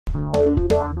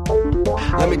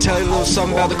Let me tell you a little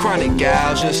something about the Chronic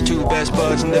Gals. Just two best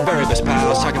buds and the very best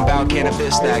pals. Talking about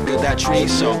cannabis, that good, that tree.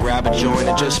 So grab a joint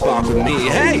and just spark with me.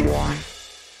 Hey!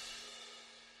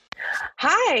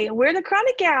 Hi, we're the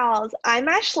Chronic Gals. I'm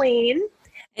Ashleen.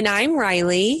 And I'm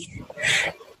Riley.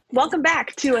 Welcome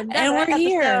back to another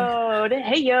episode. Here.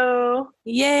 Hey, yo.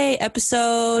 Yay,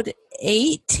 episode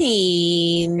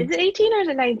 18. Is it 18 or is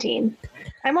it 19?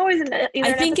 I'm always either an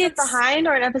episode behind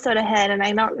or an episode ahead, and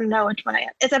I don't know which one I am.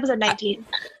 It's episode 19.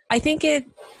 I think it...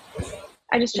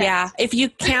 I just checked. Yeah, if you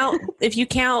count,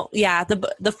 yeah,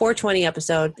 the 420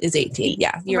 episode is 18.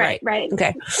 Yeah, you're right. Right.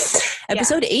 Okay.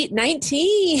 Episode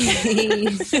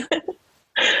 819.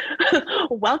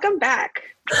 Welcome back.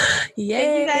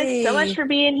 Yay. Thank you guys so much for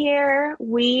being here.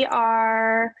 We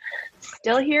are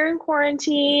still here in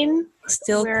quarantine.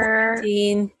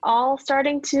 We're all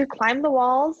starting to climb the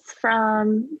walls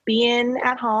from being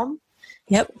at home.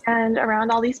 Yep. And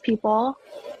around all these people.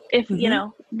 If you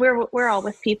know, we're all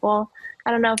with people.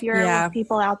 I don't know if you're with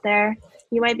people out there.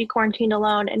 You might be quarantined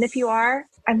alone. And if you are,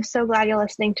 I'm so glad you're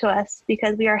listening to us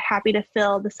because we are happy to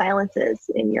fill the silences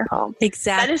in your home.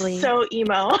 Exactly. That is so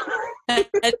emo.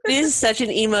 It is such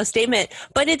an emo statement.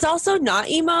 But it's also not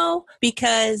emo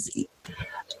because,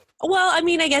 well, I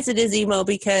mean, I guess it is emo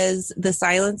because the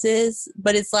silences,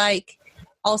 but it's like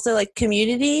also like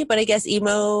community. But I guess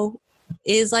emo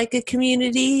is like a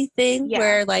community thing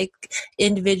where like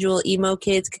individual emo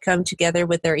kids could come together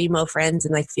with their emo friends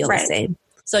and like feel the same.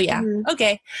 So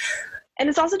okay. And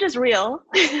it's also just real.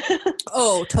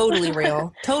 Oh, totally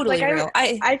real. Totally real.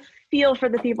 I feel for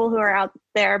the people who are out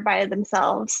there by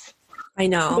themselves. I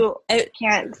know. Who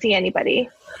can't see anybody.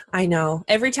 I know.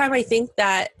 Every time I think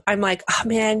that, I'm like, oh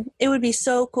man, it would be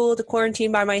so cool to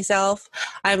quarantine by myself.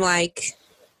 I'm like,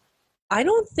 I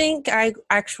don't think I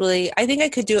think I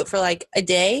could do it for like a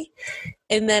day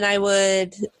and then I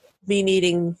would be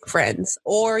needing friends,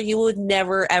 or you would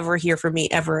never ever hear from me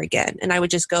ever again. And I would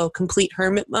just go complete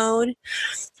hermit mode.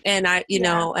 And I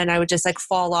would just like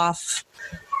fall off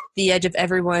the edge of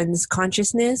everyone's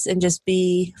consciousness and just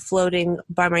be floating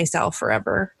by myself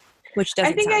forever, which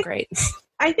doesn't sound great.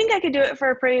 I think I could do it for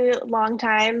a pretty long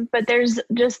time, but there's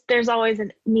always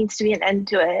needs to be an end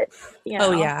to it. You know?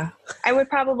 Oh yeah. I would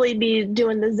probably be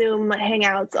doing the Zoom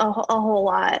hangouts a whole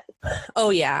lot. Oh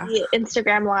yeah. The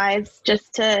Instagram lives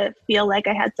just to feel like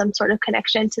I had some sort of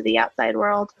connection to the outside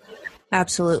world.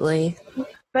 Absolutely.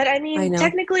 But I mean,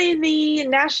 technically the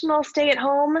national stay at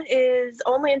home is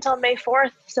only until May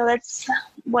 4th. So that's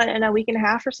in a week and a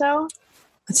half or so.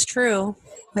 That's true.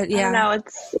 But yeah, I don't know.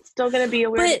 It's still going to be a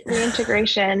weird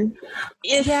reintegration.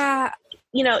 If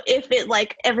it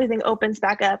like everything opens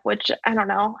back up, which I don't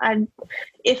know. I'm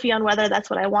iffy on whether that's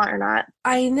what I want or not.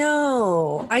 I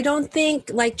know. I don't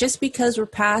think like just because we're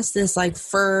past this like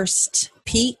first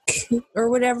peak or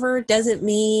whatever doesn't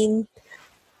mean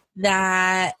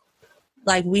that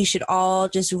like we should all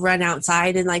just run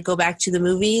outside and like go back to the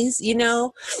movies, you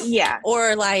know? Yeah.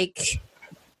 Or like,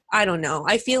 I don't know.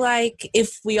 I feel like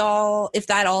if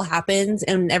that all happens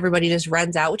and everybody just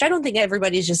runs out, which I don't think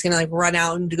everybody's just going to like run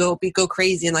out and go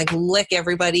crazy and like lick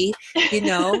everybody, you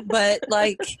know, but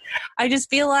like, I just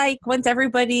feel like once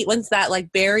that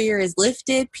like barrier is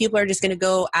lifted, people are just going to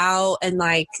go out and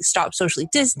like stop socially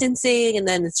distancing. And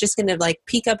then it's just going to like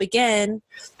peak up again.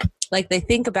 Like they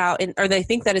think that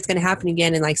it's going to happen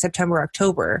again in like September,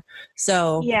 October.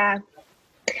 So yeah.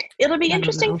 It'll be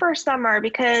interesting for summer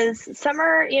because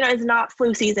summer, is not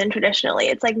flu season traditionally.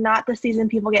 It's like not the season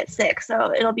people get sick.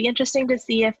 So it'll be interesting to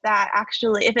see if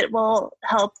it will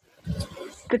help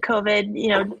the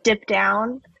COVID, dip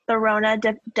down, the Rona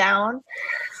dip down.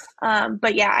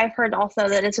 But yeah, I've heard also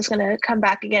that it's just going to come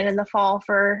back again in the fall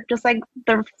for just like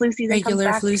the flu season.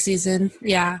 Regular flu season.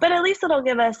 Yeah. But at least it'll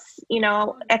give us,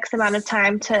 X amount of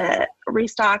time to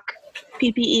restock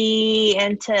PPE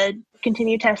and to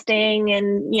continue testing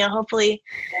and, hopefully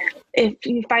if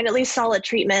you find at least solid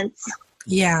treatments.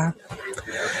 Yeah.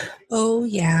 Oh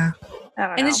yeah.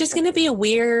 And it's just going to be a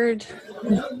weird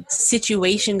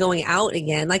situation going out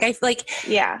again. Like I feel like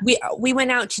we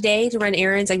went out today to run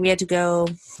errands. Like we had to go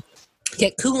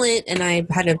get coolant and I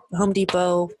had a Home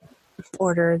Depot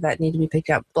order that needed to be picked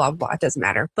up, blah, blah, it doesn't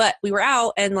matter. But we were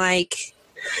out and like,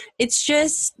 it's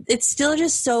still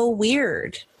just so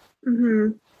weird.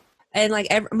 Mm-hmm. And like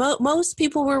most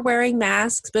people were wearing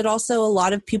masks, but also a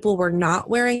lot of people were not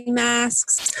wearing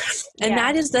masks. And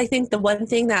that is, I think, the one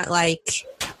thing that like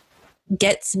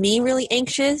gets me really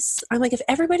anxious. I'm like, if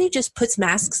everybody just puts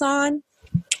masks on,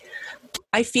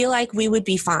 I feel like we would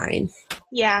be fine.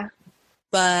 Yeah.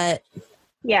 But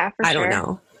yeah, for sure. I don't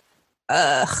know.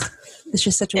 It's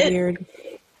just such a weird.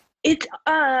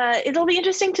 It'll be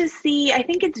interesting to see. I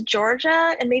think it's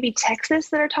Georgia and maybe Texas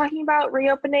that are talking about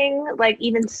reopening like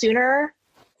even sooner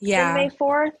than May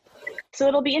 4th. So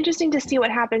it'll be interesting to see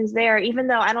what happens there, even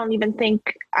though I don't even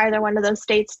think either one of those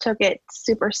states took it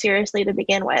super seriously to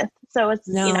begin with. So it's,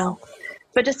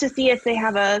 but just to see if they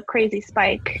have a crazy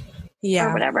spike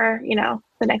or whatever,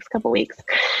 the next couple weeks.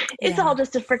 It's all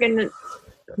just a freaking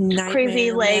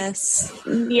crazy, like,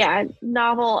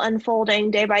 novel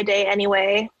unfolding day by day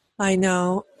anyway. I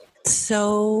know.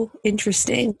 So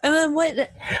interesting. And then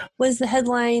what was the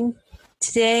headline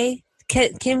today?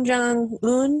 Kim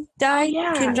Jong-un died? Oh,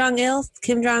 yeah. Kim Jong-il?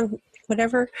 Kim Jong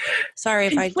whatever? Sorry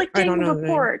if I don't know.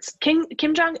 Reports. Kim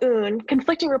Jong-un,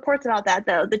 conflicting reports about that,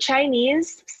 though. The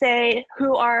Chinese say,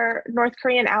 who are North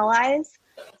Korean allies,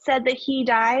 said that he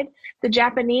died. The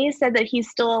Japanese said that he's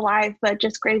still alive, but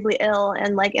just gravely ill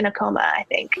and like in a coma, I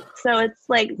think. So it's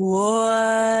like,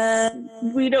 what?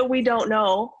 We don't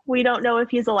know. We don't know if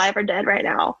he's alive or dead right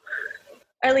now.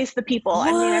 At least the people. What?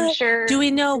 I mean, I'm sure. Do we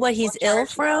know what he's ill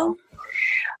from?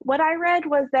 What I read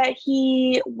was that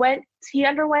he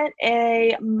underwent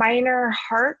a minor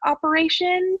heart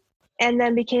operation and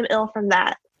then became ill from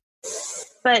that.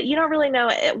 But you don't really know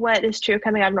what is true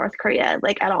coming out of North Korea,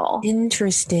 like, at all.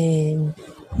 Interesting.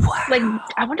 Wow. Like,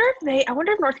 I wonder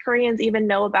if North Koreans even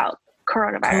know about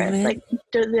coronavirus. COVID? Like,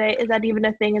 is that even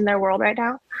a thing in their world right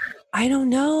now? I don't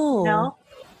know. No?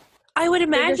 I would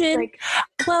imagine.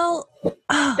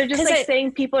 They're just like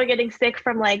saying people are getting sick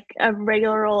from like a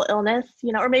regular old illness,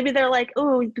 or maybe they're like,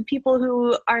 oh, the people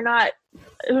who are not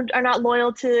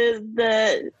loyal to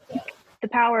the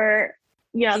power,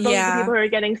 those are the people who are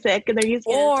getting sick, and they're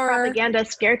using it as propaganda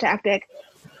scare tactic.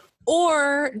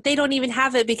 Or they don't even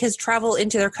have it because travel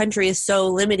into their country is so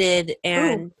limited,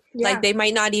 and like they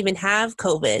might not even have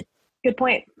COVID. Good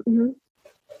point.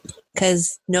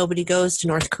 Because nobody goes to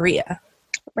North Korea.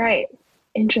 Right.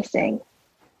 Interesting.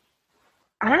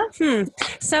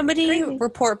 Somebody Crazy.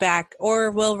 report back or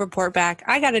will report back.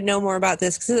 I got to know more about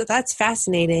this because that's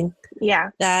fascinating.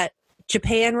 Yeah. That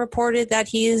Japan reported that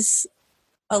he's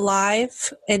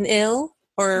alive and ill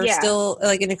or still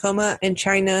like in a coma, and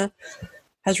China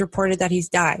has reported that he's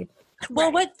died.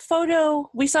 Well, what photo?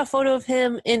 We saw a photo of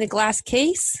him in a glass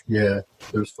case. Yeah.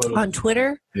 There's photos on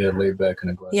Twitter. Yeah, laid back in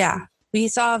a glass case. We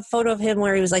saw a photo of him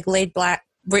where he was like laid back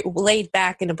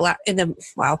in a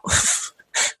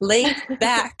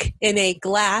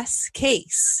glass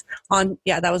case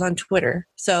that was on Twitter.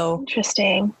 So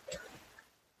interesting.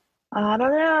 I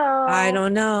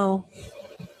don't know.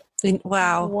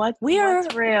 Wow. What's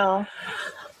real?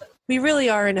 We really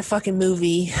are in a fucking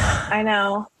movie. I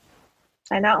know.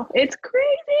 It's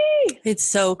crazy. It's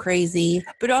so crazy,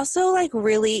 but also like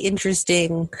really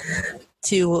interesting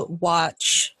to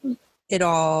watch it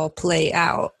all play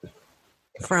out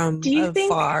from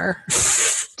afar.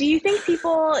 Do you think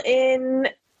people in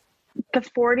the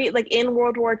 40s, like in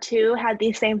World War II, had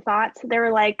these same thoughts? They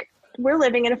were like, we're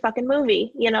living in a fucking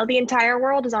movie. The entire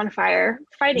world is on fire,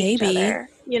 fighting each other.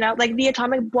 Like the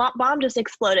atomic bomb just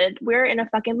exploded. We're in a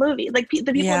fucking movie. Like the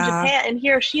people in Japan and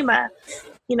Hiroshima,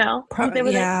 they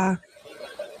were like,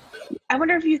 I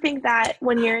wonder if you think that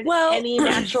when you're in any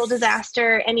natural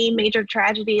disaster, any major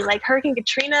tragedy, like Hurricane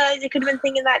Katrina, you could have been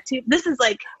thinking that too. This is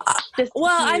like,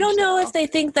 I don't know if they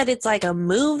think that it's like a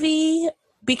movie,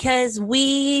 because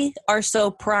we are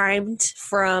so primed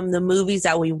from the movies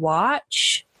that we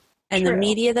watch and the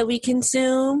media that we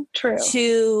consume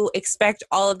to expect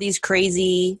all of these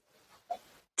crazy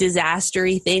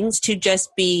disaster-y things to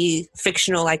just be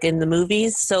fictional, like in the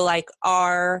movies. So like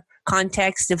our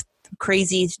context of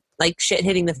crazy like shit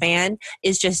hitting the fan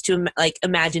is just to like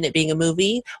imagine it being a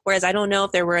movie. Whereas I don't know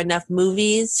if there were enough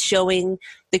movies showing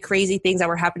the crazy things that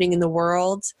were happening in the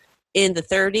world in the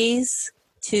 30s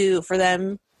for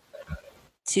them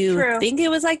to think it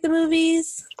was like the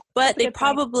movies. But they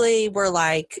probably were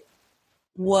like,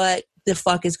 what the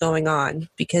fuck is going on?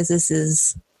 Because this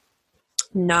is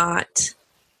not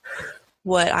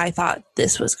what I thought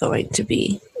this was going to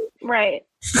be. Right.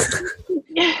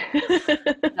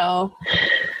 No.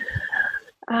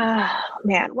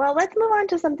 Man. Well, let's move on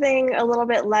to something a little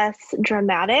bit less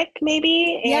dramatic,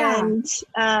 maybe, and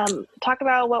talk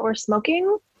about what we're smoking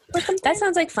or something. That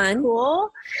sounds like fun.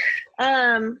 Cool.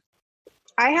 I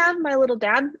have my little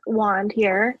dab wand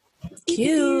here.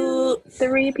 Cute. The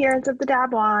reappearance of the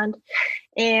dab wand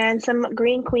and some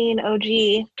Green Queen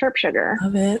OG terp sugar.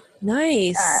 Love it.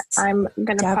 Nice. I'm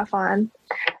going to puff on.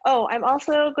 Oh, I'm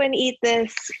also going to eat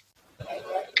this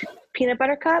peanut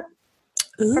butter cup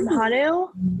from Hanu,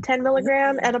 10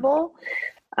 milligram edible,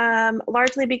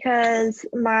 largely because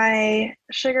my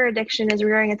sugar addiction is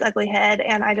rearing its ugly head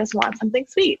and I just want something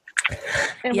sweet.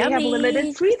 And Yummy. we have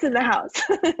limited sweets in the house.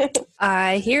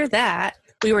 I hear that.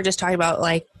 We were just talking about,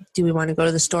 like, do we want to go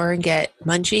to the store and get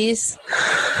munchies?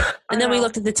 And then we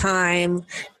looked at the time,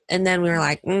 and then we were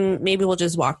like, maybe we'll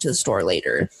just walk to the store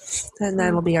later. And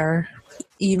that'll be our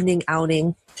evening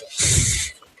outing.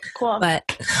 Cool. But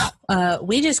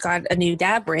we just got a new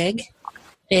dab rig.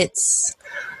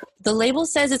 The label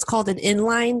says it's called an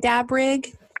inline dab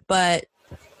rig, but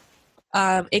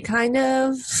it kind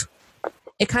of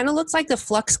looks like the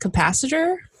flux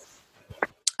capacitor.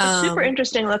 Super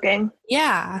interesting looking.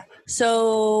 Yeah.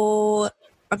 So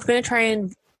I'm going to try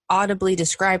and audibly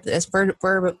describe this.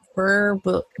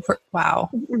 Wow.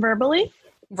 Verbally?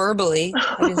 Verbally.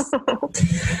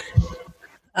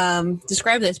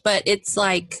 Describe this, but it's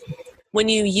like when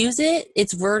you use it,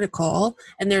 it's vertical,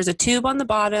 and there's a tube on the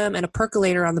bottom and a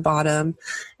percolator on the bottom,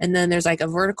 and then there's like a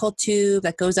vertical tube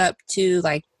that goes up to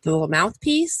like the little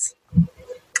mouthpiece.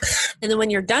 And then when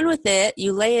you're done with it,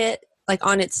 you lay it like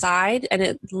on its side, and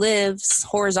it lives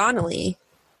horizontally.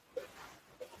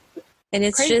 And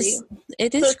it's crazy.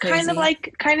 It is so it's crazy.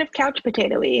 kind of couch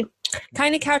potato-y.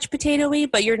 Kind of couch potato-y,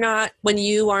 but you're not, when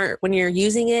you're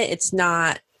using it,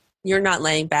 you're not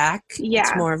laying back. Yeah.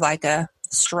 It's more of like a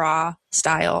straw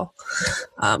style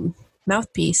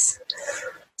mouthpiece.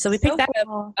 So we picked that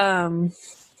up.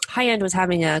 High End was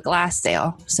having a glass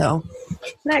sale, so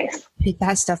nice. Picked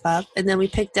that stuff up. And then we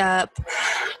picked up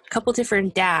a couple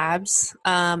different dabs,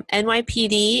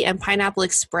 NYPD and Pineapple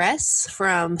Express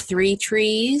from Three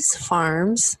Trees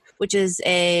Farms, which is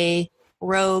a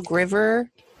Rogue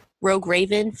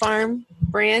Raven farm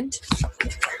brand.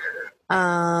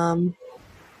 And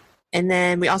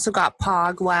then we also got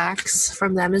Pog Wax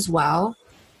from them as well.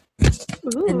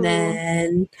 Ooh. And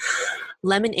then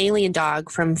Lemon Alien Dog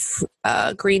from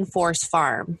Green Forest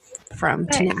Farm from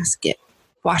Tonasket,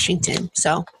 Washington.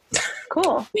 So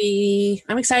cool.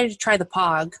 I'm excited to try the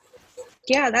Pog.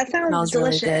 Yeah, that sounds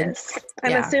delicious. Really good.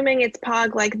 I'm assuming it's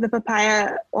Pog, like the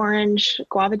papaya orange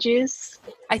guava juice.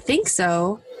 I think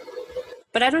so.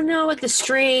 But I don't know what the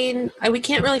strain. We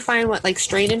can't really find what like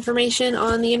strain information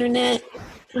on the internet.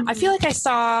 Mm-hmm. I feel like I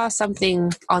saw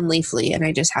something on Leafly, and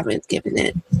I just haven't given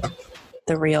it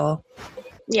the real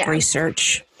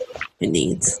research it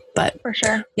needs. But for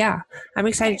sure, yeah, I'm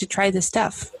excited to try this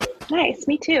stuff. Nice,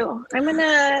 me too. I'm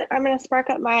gonna spark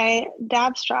up my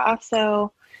dab straw.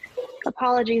 So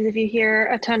apologies if you hear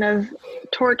a ton of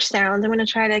torch sounds. I'm gonna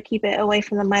try to keep it away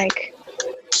from the mic.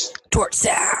 Torch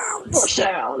sounds. Torch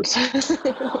sounds.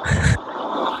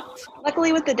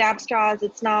 Luckily, with the dab straws,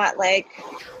 it's not like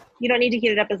you don't need to heat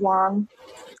it up as long.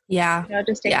 Yeah.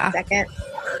 Just take a second.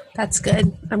 That's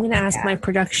good. I'm going to ask my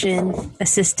production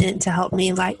assistant to help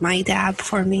me light my dab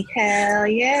for me. Hell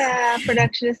yeah,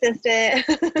 production assistant.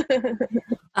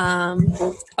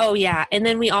 Oh, yeah. And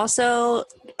then we also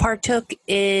partook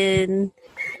in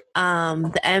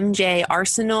the MJ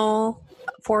Arsenal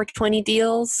 420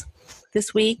 deals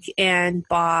this week and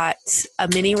bought a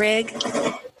mini rig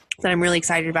that I'm really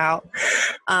excited about.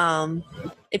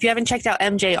 If you haven't checked out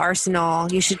MJ Arsenal,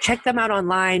 you should check them out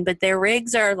online, but their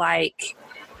rigs are like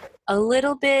a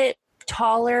little bit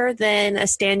taller than a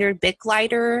standard Bic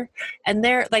lighter, and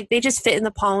they're like, they just fit in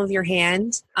the palm of your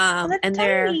hand. And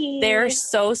they're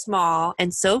so small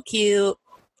and so cute.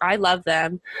 I love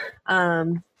them.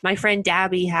 My friend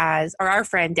our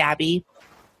friend Dabby,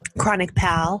 Chronic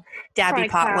Pal, Dabby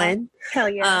Potlin. Hell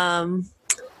yeah.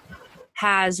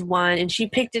 Has one, and she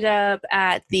picked it up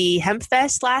at the Hemp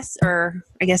Fest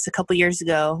a couple years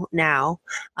ago now.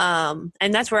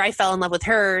 And that's where I fell in love with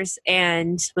hers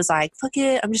and was like, fuck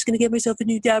it, I'm just going to get myself a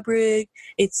new dab rig.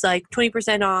 It's like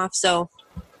 20% off. So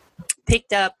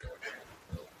picked up,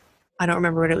 I don't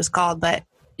remember what it was called, but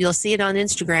you'll see it on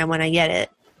Instagram when I get it.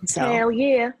 So hell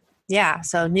yeah. Yeah.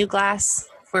 So new glass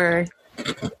for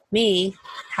me.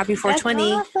 Happy 420.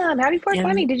 That's awesome. Happy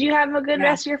 420. Did you have a good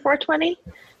rest of your 420?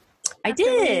 I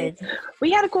did.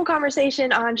 We had a cool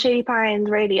conversation on Shady Pines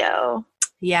Radio.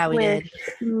 Yeah, we did.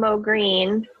 Mo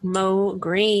Green.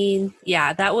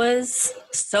 Yeah, that was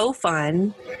so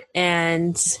fun.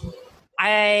 And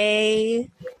it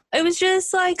was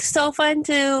just like so fun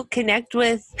to connect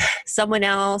with someone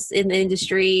else in the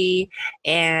industry.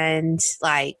 And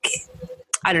like,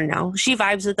 I don't know, she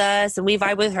vibes with us and we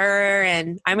vibe with her.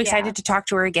 And I'm excited to talk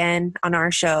to her again on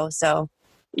our show. So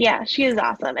yeah, she is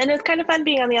awesome. And it's kind of fun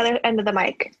being on the other end of the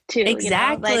mic, too.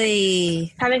 Exactly. You know?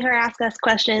 Like, having her ask us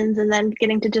questions and then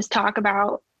getting to just talk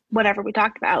about whatever we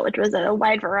talked about, which was a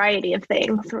wide variety of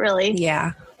things, really.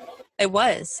 Yeah, it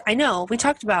was. I know. We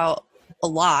talked about a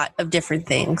lot of different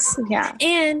things. Yeah.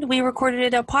 And we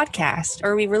recorded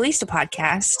we released a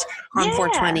podcast on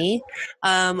 420.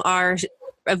 Our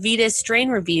Avitas strain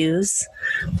reviews.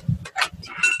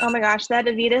 Oh my gosh, that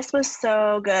Avitas was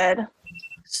so good.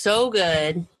 So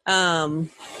good.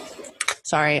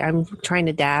 Sorry, I'm trying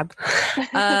to dab.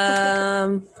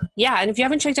 Yeah, and if you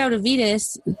haven't checked out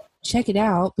Avitas, check it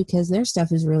out because their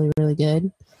stuff is really, really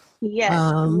good.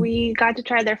 Yes, we got to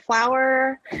try their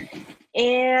flower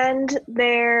and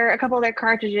a couple of their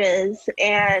cartridges,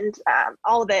 and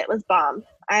all of it was bomb.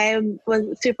 I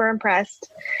was super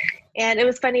impressed. And it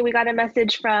was funny, we got a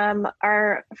message from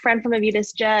our friend from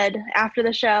Avitas, Judd, after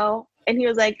the show, and he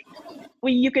was like,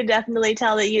 well, you could definitely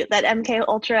tell that MK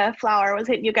Ultra flower was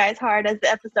hitting you guys hard as the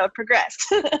episode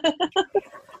progressed.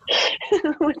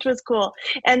 Which was cool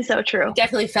and so true.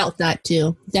 Definitely felt that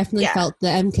too. Definitely felt the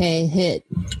MK hit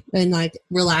and like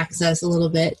relax us a little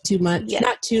bit. Too much. Yeah.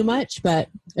 Not too much, but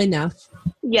enough.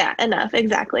 Yeah, enough.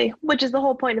 Exactly. Which is the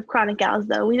whole point of Chronic Gals,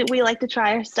 though. We like to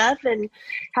try our stuff and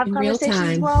have in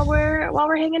conversations while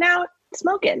we're hanging out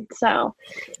smoking. So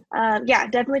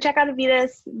definitely check out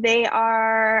Avitas. They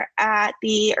are at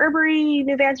the Herbery,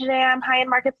 New Amsterdam, High End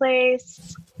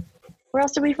Marketplace. Where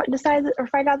else did we decide or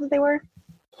find out that they were?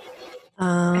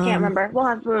 I can't remember. We'll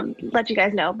have to let you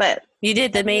guys know. But you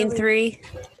did the main three.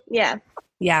 Yeah.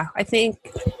 I think.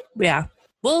 Yeah.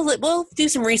 We'll do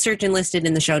some research and list it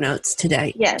in the show notes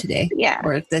today. Yeah.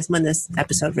 Or when this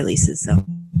episode releases. So.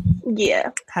 Yeah.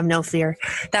 Have no fear.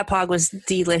 That pog was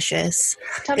delicious.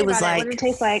 Tell me about it. What did it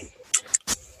taste like?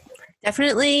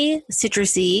 Definitely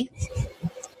citrusy.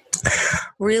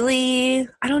 Really,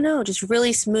 I don't know, just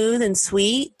really smooth and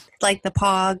sweet, like the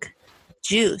pog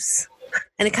juice.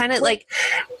 And it kind of like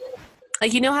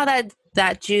you know how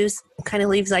that juice kind of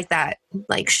leaves like that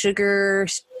like sugar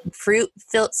fruit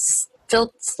filled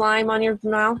slime on your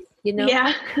mouth, you know?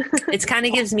 Yeah. It kind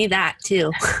of gives me that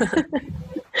too.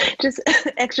 Just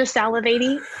extra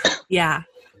salivating. Yeah.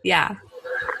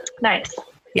 Nice.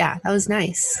 Yeah, that was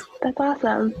nice. That's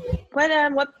awesome.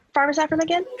 What farm is that from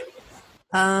again?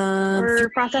 Or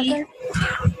processor?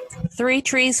 Three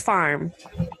Trees Farm.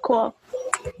 Cool.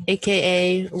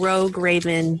 AKA Rogue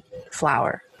Raven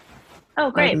flower.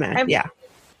 Oh, great. Yeah.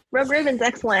 Rogue Raven's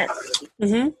excellent.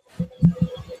 Mm-hmm.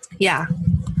 Yeah.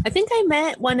 I think I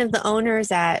met one of the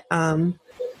owners at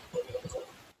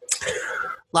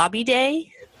Lobby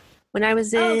Day when I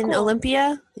was in cool.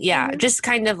 Olympia. Yeah, mm-hmm. Just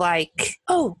kind of like,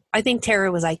 I think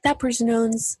Tara was like, that person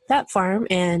owns that farm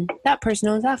and that person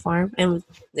owns that farm. And,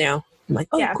 I'm like,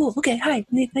 cool. Okay, hi.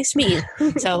 Nice to meet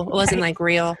you. So it wasn't like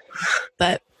real.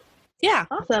 But, yeah.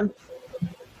 Awesome.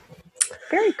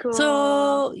 Very cool.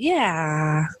 So,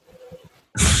 yeah.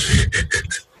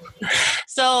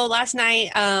 So last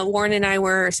night, Warren and I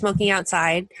were smoking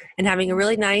outside and having a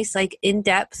really nice, like,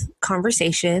 in-depth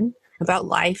conversation about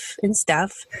life and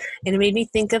stuff. And it made me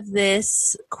think of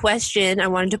this question I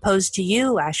wanted to pose to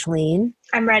you, Ashleen.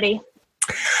 I'm ready.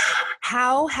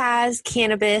 How has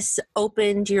cannabis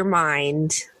opened your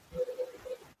mind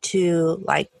to,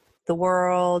 like, the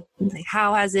world?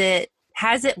 How has it,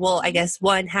 well, I guess,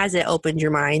 one, has it opened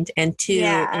your mind? And two,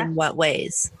 in what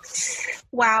ways?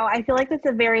 Wow, I feel like that's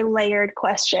a very layered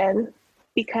question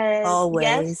because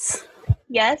always.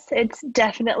 Yes, it's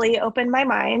definitely opened my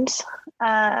mind.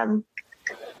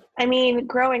 I mean,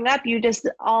 growing up,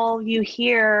 all you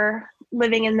hear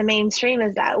living in the mainstream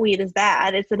is that weed is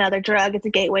bad. It's another drug. It's a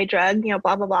gateway drug,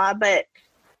 blah, blah, blah. But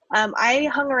I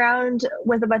hung around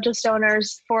with a bunch of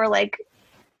stoners for like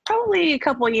probably a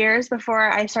couple years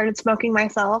before I started smoking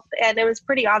myself. And it was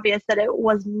pretty obvious that it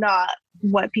was not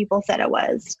what people said it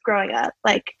was growing up.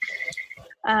 Like,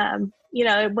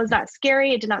 it was not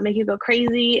scary. It did not make you go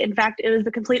crazy. In fact, it was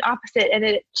the complete opposite, and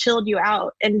it chilled you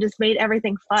out and just made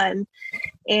everything fun.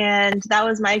 And that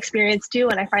was my experience too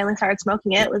when I finally started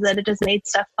smoking it, was that it just made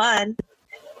stuff fun.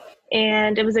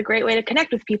 And it was a great way to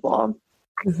connect with people.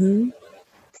 Mm-hmm.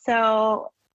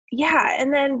 So, yeah.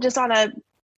 And then just on a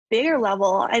bigger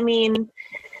level, I mean,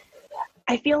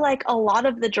 I feel like a lot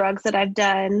of the drugs that I've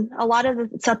done, a lot of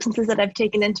the substances that I've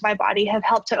taken into my body have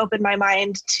helped to open my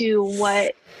mind to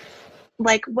what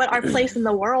our place in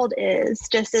the world is,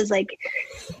 just as like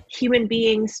human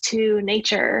beings to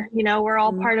nature. We're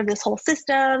all part of this whole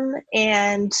system,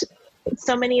 and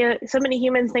so many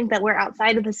humans think that we're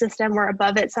outside of the system, we're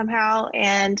above it somehow,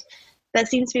 and that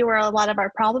seems to be where a lot of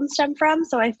our problems stem from.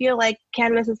 So I feel like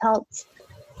cannabis has helped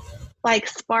like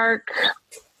spark,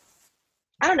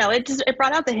 I don't know, it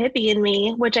brought out the hippie in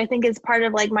me, which I think is part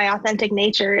of like my authentic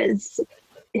nature, is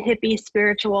hippie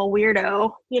spiritual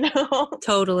weirdo,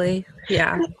 Totally.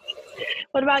 Yeah.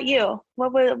 What about you?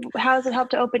 How has it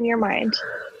helped to open your mind?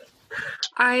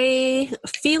 I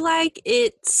feel like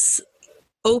it's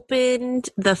opened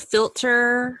the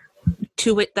filter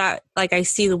to it that like I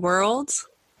see the world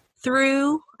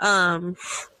through. Like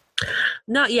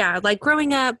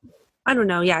growing up, I don't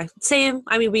know. Yeah, same.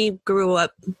 I mean, we grew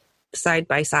up side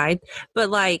by side, but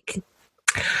like,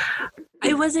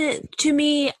 it wasn't, to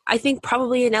me, I think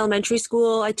probably in elementary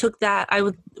school, I took that,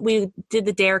 we did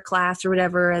the DARE class or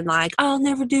whatever, and like, I'll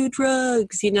never do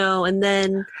drugs, and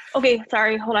then. Okay,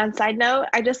 sorry, hold on. Side note,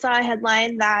 I just saw a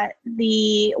headline that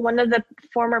one of the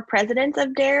former presidents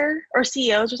of DARE, or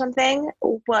CEOs or something,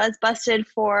 was busted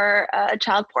for a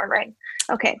child porn ring.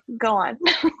 Okay, go on.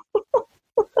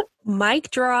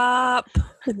 Mic drop.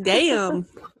 Damn.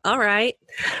 All right.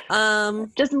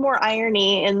 Just more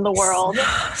irony in the world.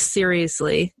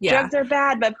 Seriously. Yeah. Drugs are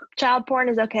bad, but child porn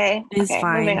is okay. It's okay,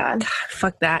 fine. Moving on. God,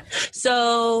 fuck that.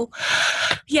 So,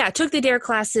 yeah, took the DARE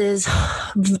classes,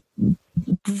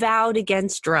 vowed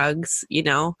against drugs,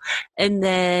 and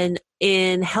then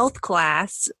in health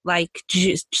class, like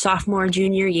sophomore,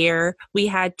 junior year, we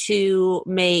had to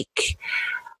make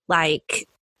like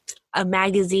a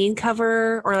magazine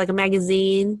cover or like a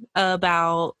magazine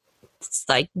about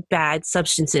like bad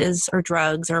substances or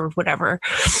drugs or whatever.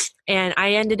 And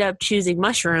I ended up choosing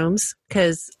mushrooms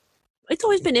because it's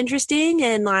always been interesting.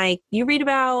 And like you read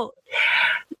about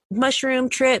mushroom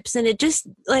trips and it just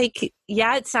like,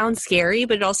 yeah, it sounds scary,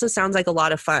 but it also sounds like a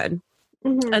lot of fun.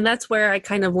 Mm-hmm. And that's where I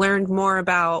kind of learned more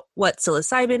about what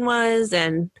psilocybin was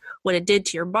and what it did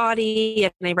to your body.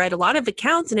 And I read a lot of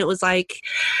accounts and it was like,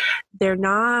 they're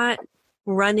not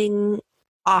running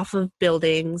off of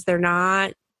buildings. They're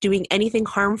not doing anything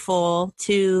harmful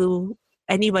to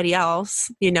anybody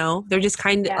else. They're just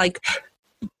kind of like,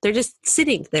 they're just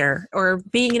sitting there or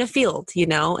being in a field,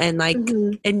 and like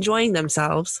mm-hmm. enjoying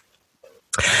themselves.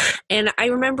 And I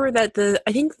remember that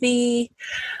I think the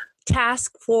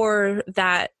task for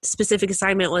that specific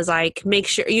assignment was like, make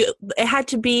sure it had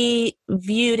to be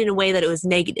viewed in a way that it was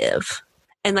negative.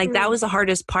 And like, that was the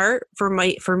hardest part for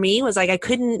me was like, I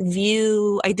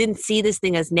didn't see this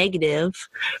thing as negative.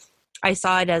 I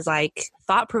saw it as like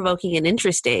thought provoking and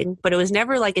interesting, but it was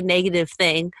never like a negative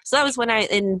thing. So that was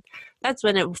that's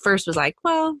when it first was like,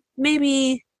 well,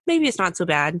 maybe it's not so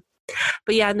bad.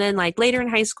 But yeah. And then like later in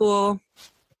high school,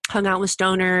 hung out with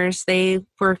stoners. They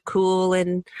were cool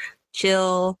and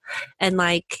chill and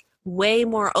like way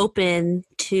more open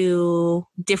to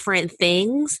different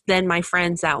things than my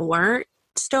friends that weren't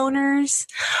stoners,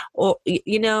 or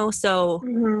so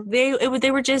mm-hmm.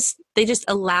 they just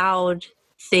allowed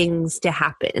things to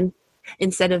happen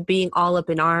instead of being all up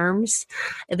in arms.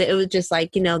 It was just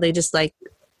like, they just like,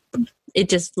 it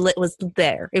just was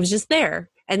there. It was just there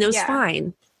and it was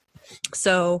fine.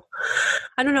 So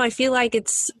I don't know. I feel like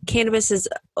cannabis has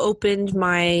opened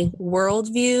my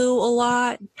worldview a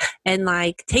lot and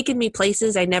like taken me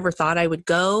places I never thought I would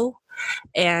go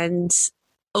and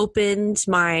opened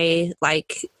my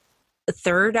like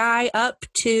third eye up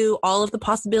to all of the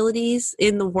possibilities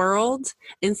in the world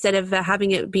instead of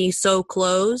having it be so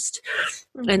closed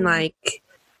mm-hmm. and like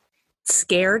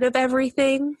scared of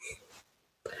everything.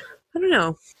 I don't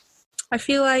know. I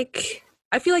feel like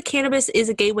cannabis is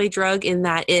a gateway drug in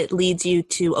that it leads you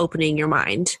to opening your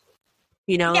mind,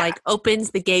 like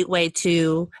opens the gateway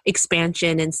to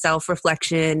expansion and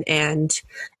self-reflection and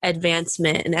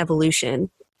advancement and evolution.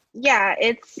 Yeah,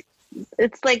 it's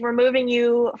like removing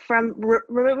you from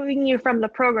the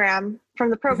programming,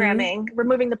 mm-hmm.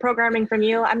 removing the programming from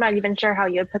you. I'm not even sure how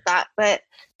you would put that, but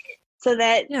so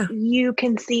that you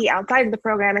can see outside of the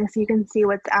programming, so you can see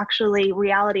what's actually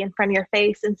reality in front of your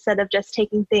face instead of just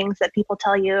taking things that people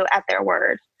tell you at their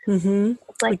word. Mm-hmm.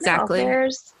 It's like, exactly.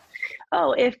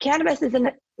 If cannabis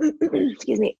isn't,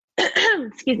 excuse me,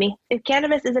 if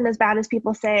cannabis isn't as bad as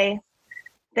people say,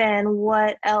 then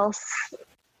what else?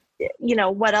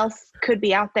 What else could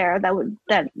be out there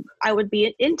that I would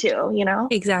be into?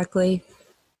 Exactly.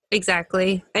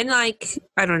 And like,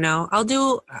 I don't know,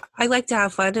 I like to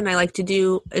have fun and I like to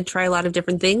do and try a lot of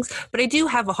different things, but I do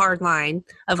have a hard line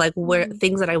of like where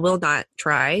things that I will not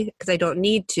try because I don't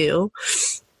need to.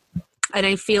 And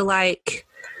I feel like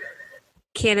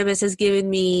cannabis has given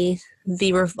me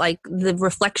the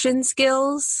reflection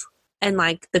skills and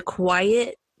like the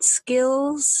quiet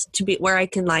skills to be where I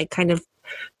can like kind of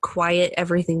quiet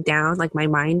everything down, like my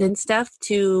mind and stuff,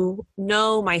 to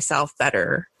know myself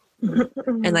better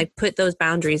and like put those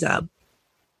boundaries up.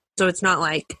 So it's not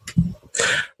like,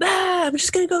 I'm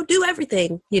just going to go do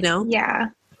everything, Yeah.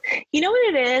 You know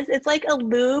what it is? It's like a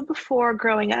lube for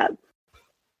growing up.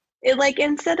 It like,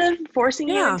 instead of forcing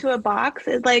you into a box,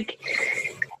 it like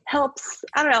helps.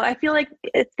 I don't know. I feel like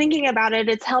thinking about it,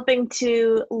 it's helping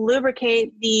to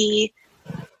lubricate the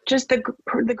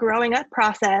growing up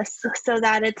process so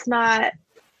that it's not,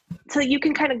 so you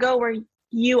can kind of go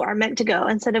you are meant to go,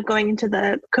 instead of going into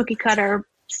the cookie cutter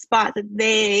spot that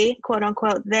they, quote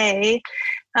unquote, they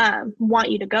want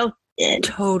you to go in.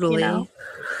 Totally. You know?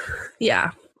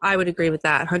 Yeah, I would agree with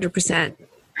that 100%.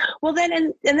 Well, then,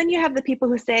 and then you have the people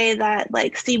who say that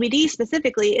like CBD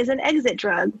specifically is an exit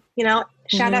drug. You know,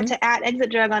 shout out to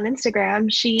 @ExitDrug on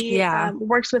Instagram. She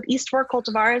works with East Fork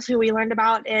Cultivars, who we learned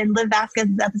about in Liv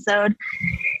Vasquez's episode.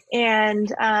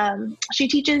 And she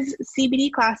teaches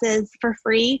CBD classes for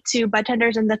free to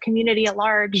budtenders and the community at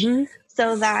large,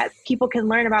 so that people can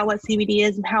learn about what CBD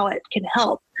is and how it can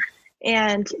help.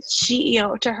 And she, you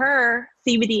know, to her,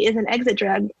 CBD is an exit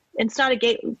drug. It's not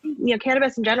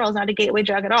cannabis in general is not a gateway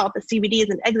drug at all, but CBD is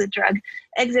an exit drug,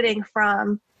 exiting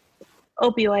from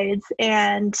opioids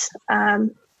and,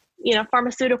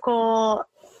 pharmaceutical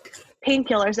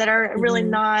painkillers that are really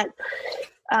not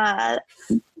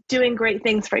doing great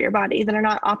things for your body, that are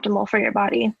not optimal for your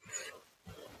body.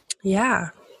 Yeah.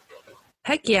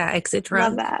 Heck yeah, exit drug.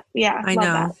 Love that. Yeah. I know.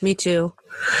 That. Me too.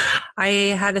 I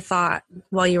had a thought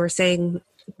while you were saying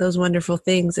those wonderful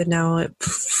things, and now it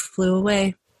flew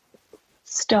away.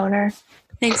 Stoner.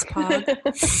 Thanks, Pog.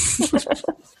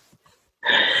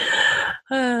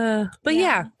 But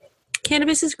yeah,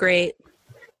 cannabis is great.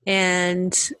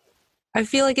 And I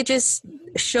feel like it just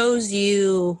shows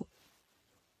you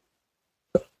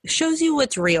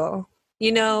what's real,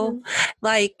 you know,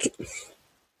 like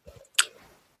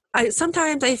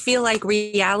sometimes I feel like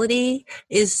reality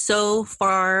is so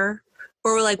far,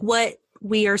 or like what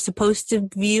we are supposed to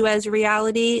view as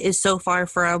reality is so far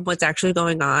from what's actually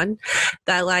going on,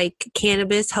 that like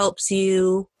cannabis helps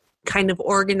you kind of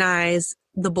organize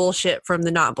the bullshit from the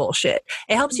not bullshit.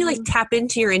 It helps you like tap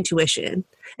into your intuition,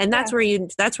 and that's where you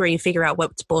figure out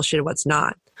what's bullshit and what's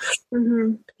not.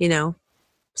 You know,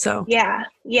 so yeah,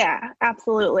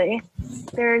 absolutely.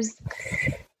 There's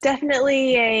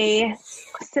definitely a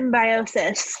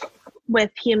symbiosis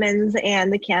with humans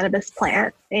and the cannabis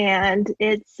plant, and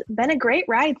it's been a great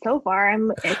ride so far.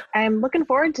 I'm looking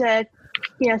forward to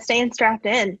staying strapped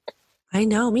in. I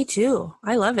know, me too.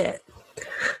 I love it.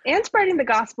 And spreading the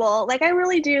gospel. Like, I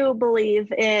really do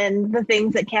believe in the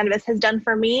things that cannabis has done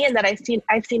for me, and that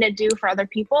I've seen it do for other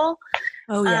people.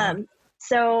 Oh yeah.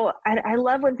 So I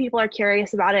love when people are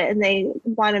curious about it and they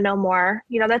want to know more.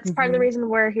 You know, that's part of the reason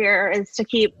we're here, is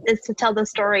to tell those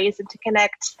stories and to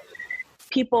connect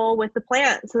people with the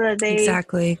plant, so that they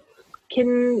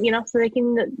can, so they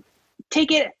can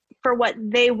take it for what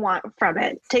they want from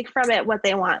it, take from it what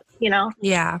they want,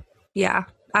 Yeah,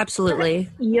 absolutely.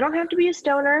 You don't have to be a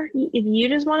stoner. If you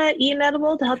just want to eat an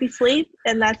edible to help you sleep,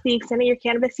 and that's the extent of your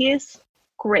cannabis use,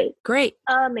 great.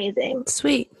 Amazing.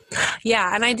 Sweet.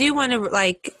 Yeah. And I do want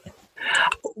to,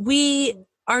 we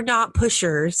are not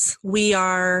pushers. We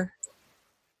are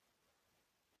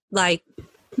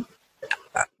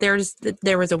there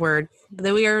was a word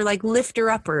that we are like lifter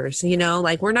uppers,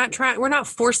 we're not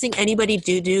forcing anybody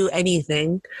to do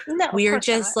anything. No, we are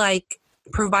just not.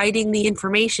 Providing the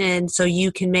information so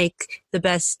you can make the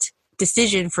best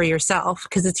decision for yourself,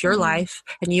 because it's your life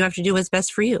and you have to do what's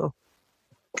best for you.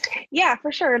 Yeah,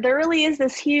 for sure. There really is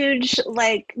this huge,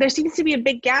 there seems to be a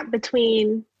big gap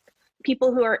between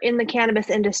people who are in the cannabis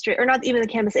industry, or not even the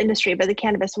cannabis industry, but the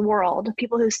cannabis world,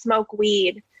 people who smoke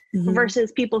weed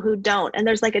versus people who don't. And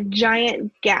there's like a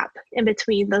giant gap in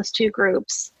between those two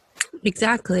groups.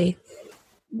 Exactly.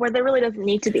 Where there really doesn't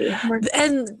need to be.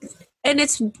 And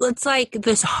it's like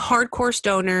this hardcore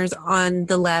stoners on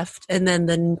the left, and then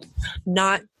the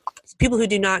not people who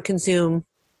do not consume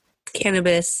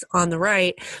cannabis on the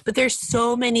right. But there's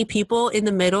so many people in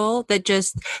the middle that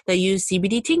use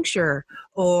CBD tincture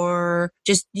or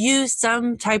just use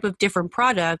some type of different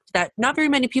product that not very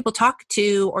many people talk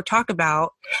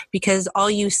about, because all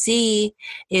you see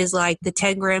is like the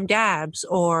 10-gram dabs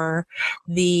or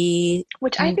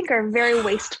which I think are very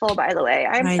wasteful, by the way.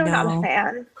 I'm not a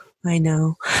fan. I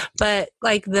know. But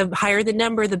like the higher the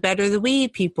number, the better the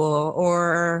weed people,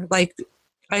 or I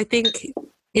think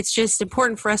it's just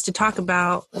important for us to talk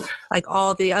about like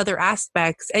all the other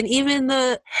aspects, and even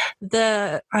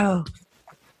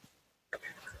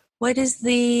what is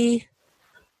the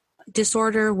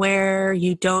disorder where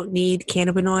you don't need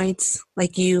cannabinoids?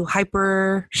 Like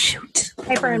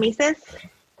hyperemesis?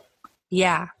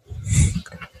 Yeah.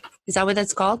 Is that what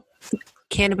that's called?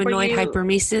 Cannabinoid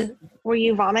hyperemesis? Where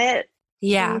you vomit?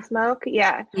 Yeah. When you smoke?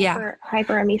 Yeah.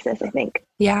 Hyperemesis, I think.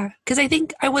 Yeah. Because I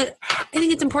think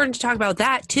it's important to talk about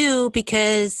that too,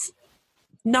 because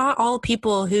not all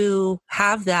people who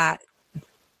have that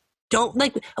a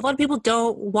lot of people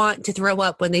don't want to throw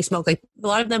up when they smoke. Like, a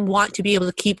lot of them want to be able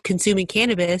to keep consuming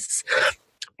cannabis,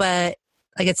 but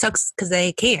it sucks because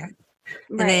they can't.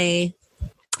 Right. And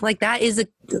like that is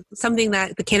something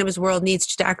that the cannabis world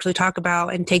needs to actually talk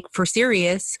about and take for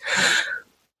serious.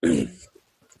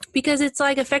 Because it's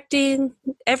like affecting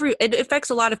it affects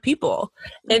a lot of people.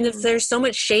 And if there's so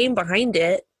much shame behind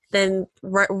it, then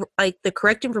like the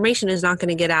correct information is not going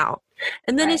to get out.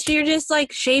 And then you're just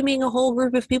like shaming a whole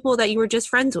group of people that you were just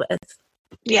friends with.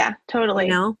 Yeah, totally.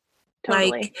 You know?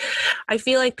 Totally. Like, I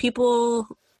feel like people,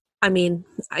 I mean,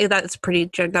 that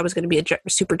was going to be a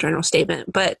super general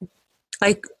statement, but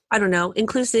like, I don't know,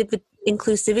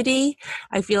 inclusivity,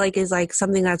 I feel like is like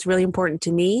something that's really important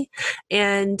to me.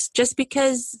 And just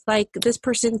because like this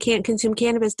person can't consume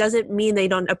cannabis doesn't mean they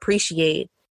don't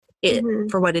appreciate it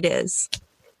for what it is.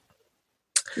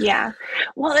 Yeah.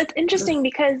 Well, it's interesting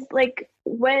because like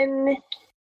when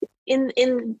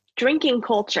in drinking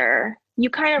culture, you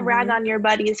kind of rag on your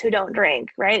buddies who don't drink,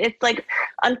 right? It's like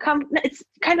it's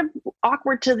kind of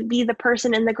awkward to be the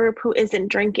person in the group who isn't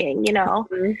drinking, you know?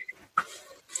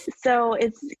 So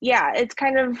it's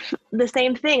kind of the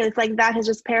same thing. It's like that has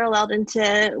just paralleled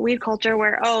into weed culture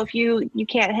where, if you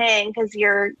can't hang because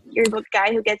you're the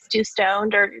guy who gets too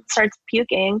stoned or starts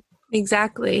puking.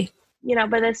 Exactly. You know,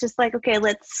 but it's just like, okay,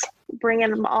 let's bring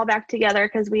them all back together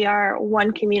because we are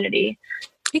one community.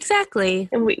 Exactly.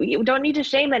 And we don't need to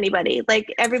shame anybody.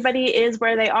 Like everybody is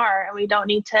where they are and we don't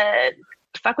need to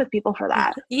fuck with people for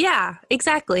that. Yeah,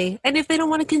 exactly. And if they don't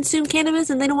want to consume cannabis,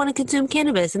 then they don't want to consume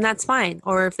cannabis, and that's fine.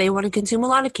 Or if they want to consume a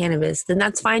lot of cannabis, then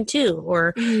that's fine too.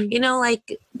 Or, you know,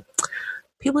 like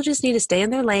people just need to stay in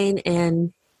their lane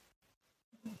and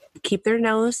keep their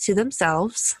nose to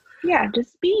themselves. Yeah,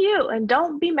 just be you and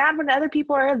don't be mad when other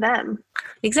people are them.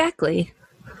 Exactly.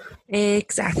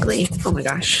 Oh my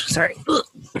gosh. Sorry.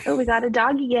 Oh, we got a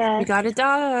dog again. We got a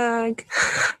dog.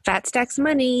 Fat stacks of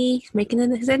money. Making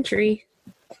it his entry.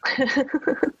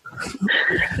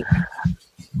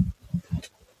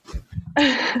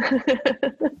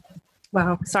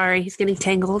 Wow. Sorry. He's getting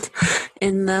tangled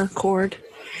in the cord.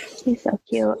 He's so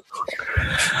cute.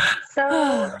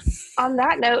 So on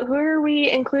that note, who are we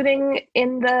including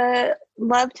in the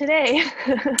love today?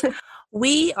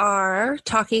 We are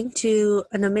talking to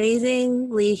an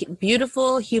amazingly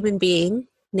beautiful human being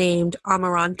named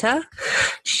Amaranta.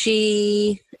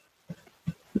 She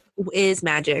is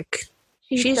magic.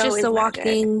 She's so just a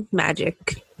walking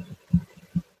magic.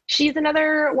 She's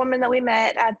another woman that we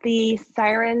met at the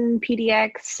Siren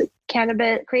PDX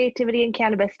Cannabis Creativity and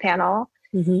Cannabis panel.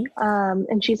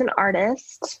 And she's an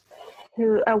artist,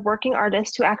 a working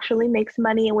artist who actually makes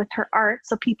money with her art.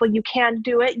 So people, you can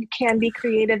do it. You can be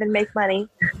creative and make money.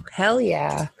 Hell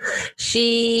yeah.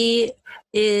 She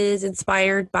is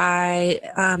inspired by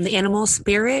the animal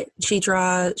spirit. She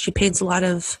paints a lot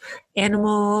of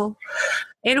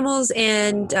animals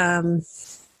and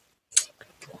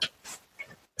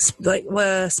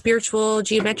spiritual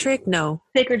geometric? No.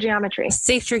 Sacred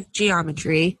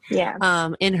geometry. Yeah.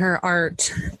 In her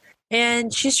art.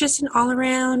 And she's just an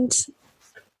all-around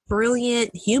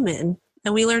brilliant human.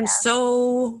 And we learned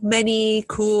so many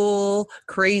cool,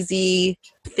 crazy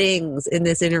things in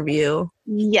this interview.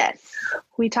 Yes.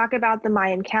 We talk about the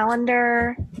Mayan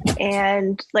calendar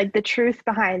and like the truth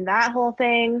behind that whole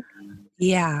thing.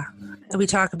 Yeah. And we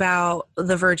talk about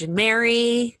the Virgin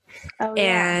Mary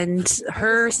and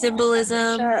her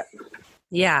symbolism.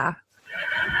 Yeah.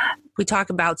 We talk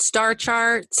about star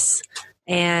charts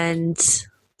and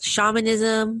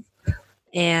shamanism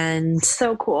and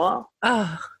so cool.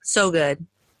 Oh, so good.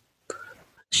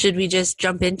 Should we just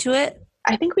jump into it?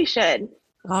 I think we should.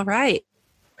 All right.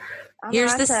 Amaranta.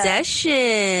 Here's the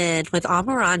session with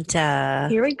Amaranta.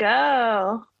 Here we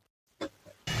go.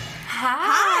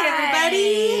 Hi,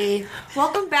 everybody.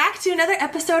 Welcome back to another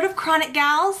episode of Chronic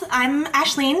Gals. I'm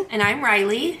Ashleen. And I'm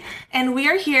Riley. And we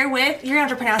are here with, you're going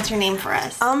to have to pronounce your name for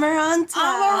us. Amaranta.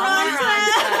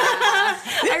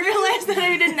 I realized that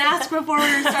I didn't ask before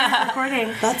we started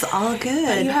recording. That's all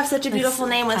good. You have such a beautiful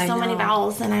name with so many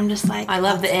vowels, and I'm just like... I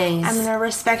love the A's. I'm going to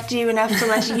respect you enough to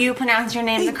let you pronounce your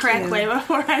name the correct way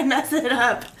before I mess it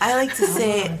up. I like to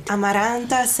say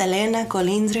Amaranta Selena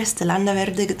Colindre Stelanda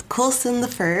Verde Coulson the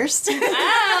First. Oh,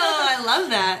 I love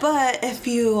that. But if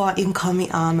you want, you can call me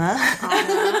Ama.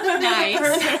 Nice.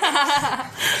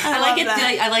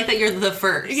 I like that you're the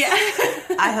first. Yeah.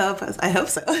 I hope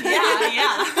so.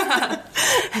 Yeah.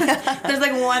 There's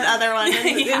like one other one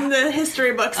in the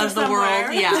history books of the somewhere.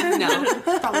 world. Yeah, no.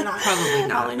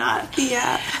 Probably not.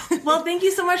 Yeah. Well, thank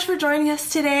you so much for joining us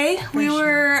today. We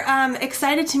were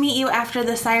excited to meet you after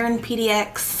the Siren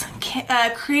PDX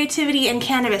Creativity and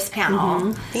Cannabis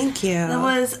panel. Thank you. It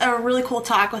was a really cool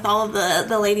talk with all of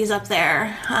the ladies up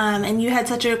there. And you had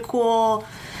such a cool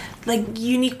like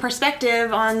unique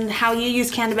perspective on how you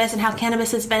use cannabis and how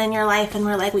cannabis has been in your life, and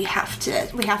we're like, we have to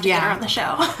get her on the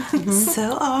show.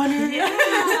 So honored.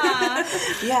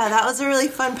 Yeah, that was a really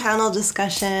fun panel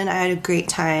discussion. I had a great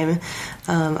time.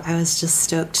 I was just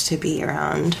stoked to be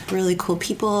around really cool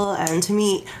people and to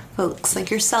meet folks like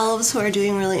yourselves who are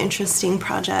doing really interesting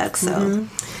projects. So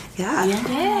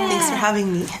thanks for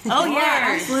having me. Oh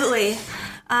yeah, absolutely.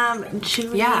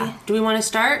 Do we want to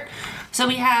start? So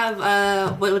we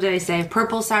have, what did I say?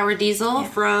 Purple Sour Diesel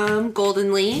from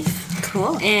Golden Leaf.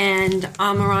 Cool. And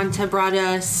Amaranta brought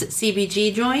us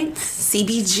CBG joints.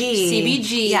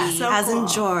 CBG. Yes, so as cool. in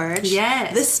George.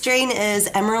 Yes. This strain is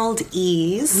Emerald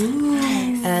Ease. Ooh.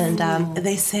 And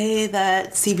they say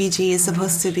that CBG is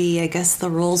supposed to be, I guess, the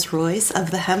Rolls Royce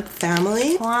of the hemp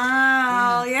family.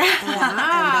 Wow.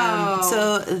 Wow. And,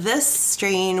 so this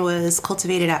strain was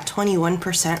cultivated at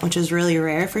 21%, which is really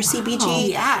rare for CBG.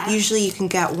 Yeah. Usually you can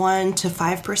get 1 to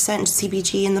 5%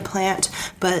 CBG in the plant,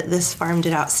 but this farm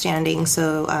did outstanding.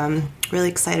 So really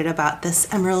excited about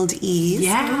this Emerald Ease.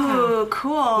 Yeah. Ooh,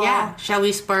 cool. Yeah. Shall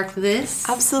we spark this?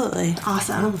 Absolutely.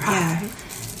 Awesome. Yeah.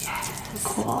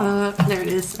 Cool. There it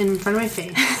is in front of my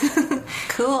face.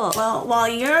 Cool. Well, while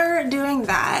you're doing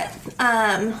that,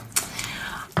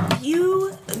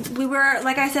 we were,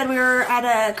 like I said, we were at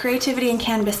a creativity and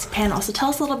cannabis panel. So tell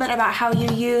us a little bit about how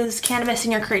you use cannabis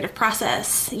in your creative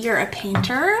process. You're a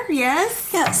painter, yes?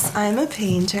 Yes, I'm a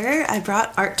painter. I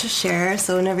brought art to share,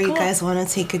 so whenever you guys want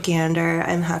to take a gander,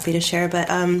 I'm happy to share. But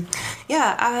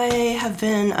I have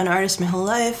been an artist my whole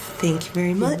life. Thank you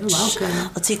very much. You're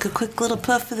welcome. I'll take a quick little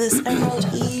puff of this Emerald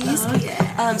Ease. Oh,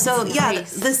 yeah.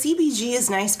 Nice. The CBG is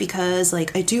nice because,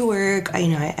 like, I do work. I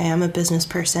am a business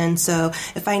person, so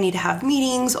if I need to have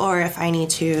meetings or if I need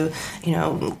to,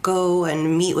 go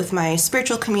and meet with my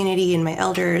spiritual community and my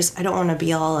elders, I don't want to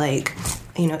be all like,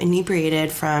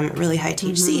 inebriated from really high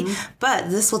THC. But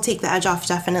this will take the edge off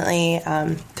definitely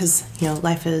because,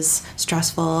 life is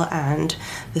stressful and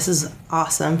this is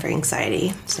awesome for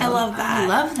anxiety. So, I love that. I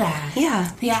love that. Yeah.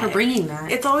 Thanks for bringing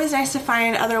that. It's always nice to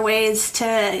find other ways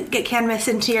to get cannabis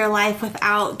into your life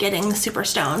without getting super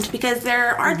stoned, because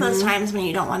there are those times when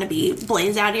you don't want to be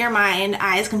blazed out of your mind,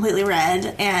 eyes completely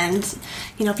red, and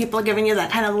people are giving you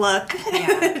that kind of look.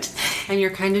 Yeah. And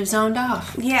you're kind of zoned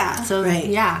off. Yeah. So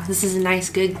this is a nice,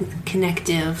 good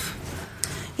connective.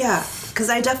 Yeah, because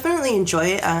I definitely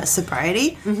enjoy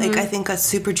sobriety. Like, I think it's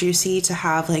super juicy to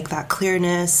have, like, that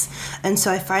clearness. And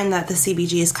so I find that the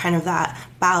CBG is kind of that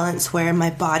balance where my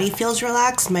body feels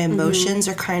relaxed, my emotions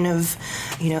are kind of,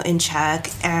 in check,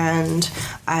 and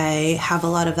I have a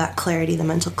lot of that clarity, the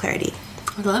mental clarity.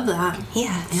 I love that.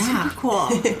 Yeah. Yeah. Super cool.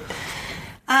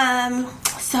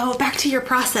 So back to your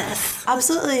process.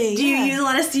 Absolutely. Do you use a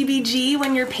lot of CBG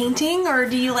when you're painting, or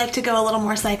do you like to go a little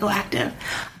more psychoactive?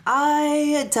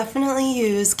 I definitely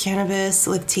use cannabis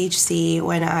with THC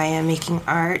when I am making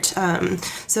art.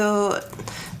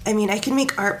 I can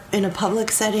make art in a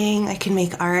public setting. I can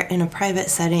make art in a private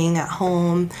setting at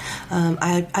home.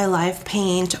 I live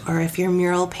paint, or if you're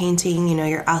mural painting,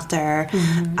 you're out there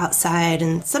outside,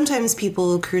 and sometimes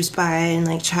people cruise by and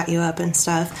like chat you up and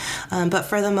stuff. But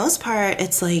for the most part,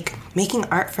 it's like making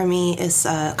art for me is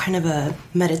kind of a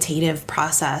meditative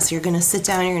process. You're going to sit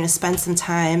down, you're going to spend some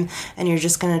time, and you're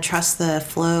just going to trust the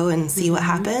flow and see what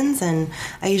happens. And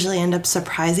I usually end up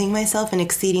surprising myself and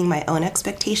exceeding my own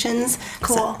expectations.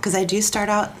 Cool. Because I do start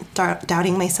out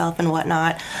doubting myself and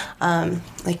whatnot,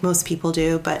 like most people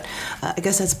do, but I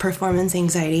guess that's performance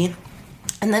anxiety.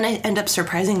 And then I end up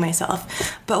surprising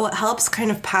myself. But what helps kind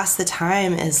of pass the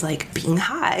time is like being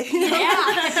high.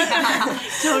 Yeah,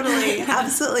 totally.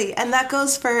 Absolutely. And that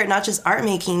goes for not just art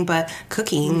making, but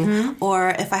cooking, or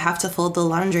if I have to fold the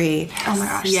laundry. Oh my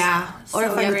gosh. Yeah. Or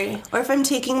if I'm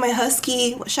taking my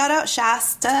husky, shout out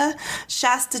Shasta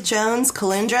Jones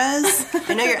Colindres.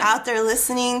 I know you're out there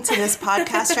listening to this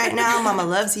podcast right now. Mama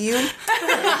loves you.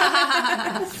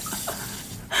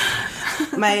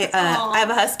 I have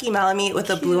a husky Malamute with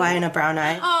a blue eye and a brown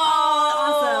eye. Oh,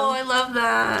 awesome. I love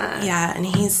that. Yeah, and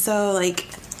he's so like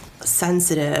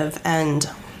sensitive, and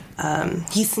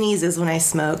he sneezes when I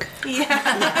smoke.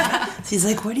 Yeah. So he's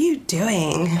like, "What are you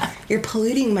doing? You're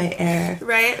polluting my air."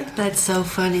 Right? That's so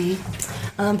funny.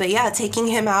 But yeah, taking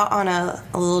him out on a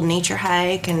little nature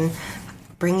hike and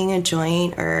bringing a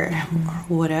joint or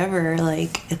whatever,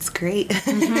 like, it's great.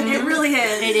 It really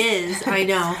is. It is. I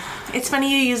know. It's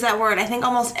funny you use that word. I think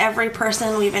almost every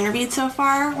person we've interviewed so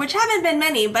far, which haven't been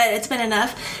many, but it's been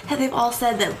enough, they've all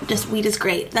said that just weed is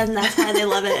great, and that's why they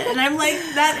love it. And I'm like,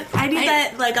 I need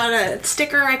that like on a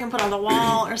sticker I can put on the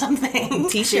wall or something.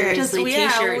 T-shirt. Just,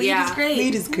 T-shirt, weed is great.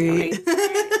 Weed is great.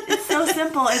 It's so so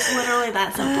simple. It's literally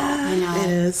that simple. I know. It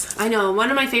is. I know. One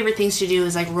of my favorite things to do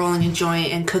is like rolling a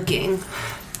joint and cooking.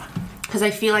 Because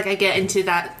I feel like I get into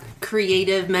that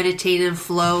creative, meditative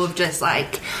flow of just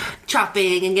like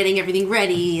chopping and getting everything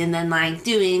ready and then like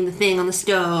doing the thing on the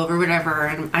stove or whatever,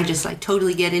 and I just like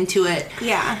totally get into it.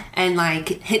 Yeah. And like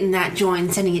hitting that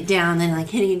joint, setting it down, then like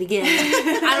hitting it again.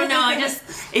 I don't know,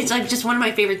 it's like just one of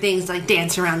my favorite things, like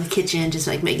dance around the kitchen, just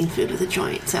like making food with a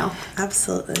joint. So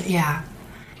Absolutely. yeah.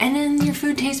 And then your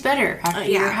food tastes better after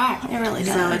you're high. It really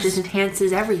does. So it just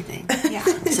enhances everything. Yeah.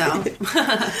 So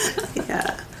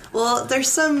Yeah. Well, there's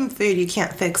some food you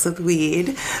can't fix with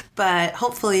weed, but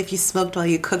hopefully if you smoked while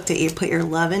you cooked it, you put your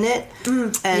love in it,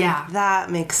 and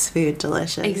that makes food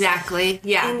delicious. exactly.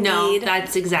 Yeah. No, Indeed.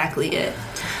 that's exactly it.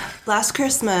 Last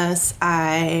Christmas,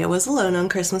 I was alone on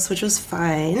Christmas, which was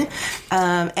fine.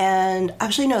 And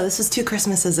actually, no, this was 2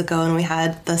 Christmases ago, and we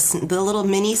had the little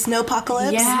mini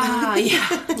snowpocalypse. Yeah.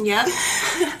 Yeah. Yep.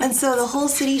 And so the whole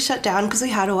city shut down because we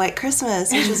had a white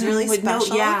Christmas, which was really With no-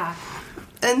 special. yeah.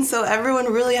 And so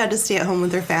everyone really had to stay at home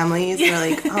with their families. They're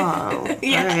like, oh, all right,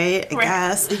 I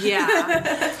guess.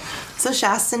 Yeah. So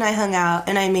Shasta and I hung out,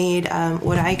 and I made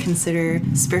what I consider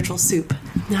spiritual soup.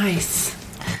 Nice.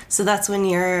 So that's when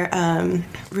you're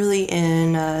really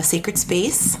in a sacred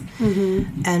space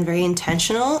and very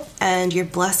intentional, and you're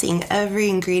blessing every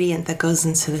ingredient that goes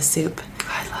into the soup.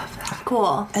 I love that.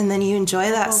 Cool. And then you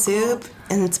enjoy that soup,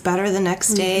 and it's better the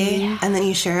next day, and then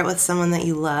you share it with someone that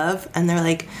you love, and they're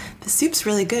like, the soup's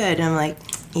really good. And I'm like,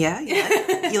 yeah,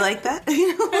 you like that?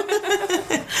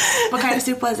 What kind of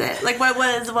soup was it? Like, what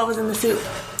was in the soup?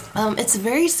 It's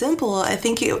very simple. I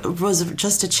think it was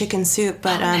just a chicken soup,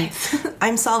 but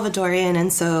I'm Salvadorian,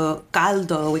 and so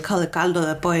caldo, we call it caldo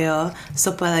de pollo,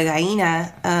 sopa de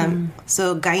gallina.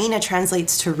 So gallina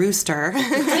translates to rooster.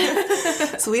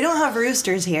 So we don't have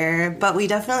roosters here, but we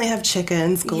definitely have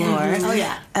chickens galore. Yeah. Oh,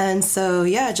 yeah. And so,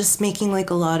 yeah, just making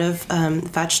like a lot of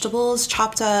vegetables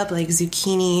chopped up, like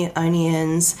zucchini,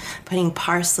 onions, putting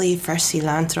parsley, fresh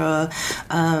cilantro,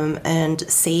 and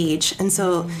sage. And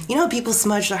so, you know, people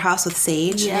smudge their house with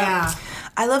sage. Yeah.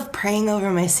 I love praying over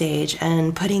my sage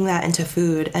and putting that into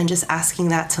food and just asking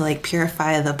that to like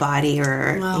purify the body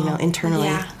or, you know, internally.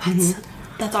 Yeah.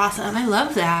 That's awesome. I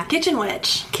love that. Kitchen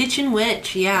witch. Kitchen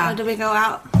witch, yeah. Did we go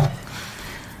out?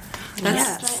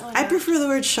 Yes. I prefer the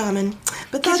word shaman,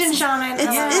 but Kitchen that's, shaman.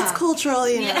 It's cultural,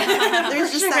 you know.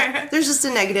 There's just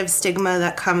a negative stigma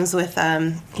that comes with,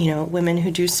 you know, women who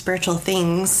do spiritual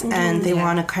things, and they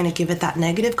want to kind of give it that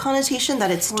negative connotation that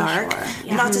it's dark. sure.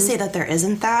 Yeah. Not to say that there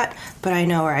isn't that, but I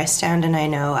know where I stand, and I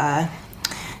know.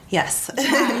 Yes,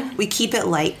 we keep it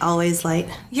light, always light.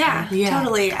 Yeah,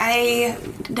 totally. I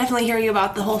definitely hear you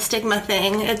about the whole stigma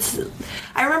thing.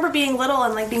 I remember being little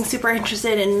and like being super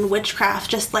interested in witchcraft,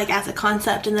 just like as a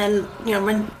concept, and then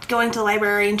when going to the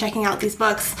library and checking out these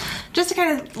books, just to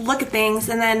kind of look at things.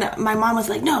 And then my mom was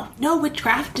like, "No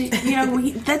witchcraft.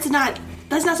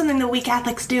 That's not something that we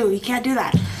Catholics do. You can't do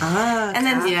that." And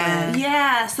then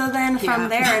so then from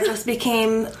there it just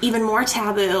became even more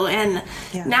taboo. And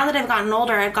now that I've gotten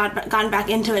older, I've gotten back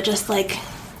into it, just like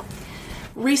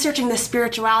researching the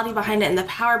spirituality behind it and the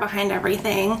power behind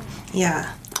everything.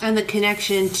 Yeah. And the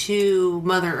connection to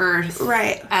Mother Earth.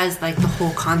 Right. As like the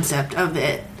whole concept of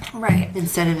it. Right.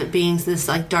 Instead of it being this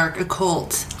like dark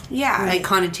occult like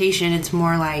connotation, it's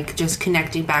more like just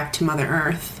connecting back to Mother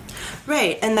Earth.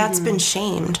 Right, and that's been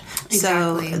shamed.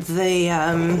 Exactly. So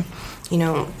the,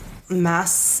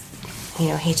 mass,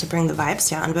 hate to bring the vibes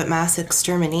down, but mass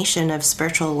extermination of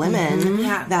spiritual women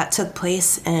that took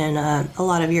place in a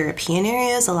lot of European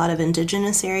areas, a lot of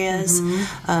indigenous areas,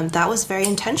 that was very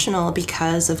intentional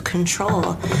because of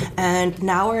control. And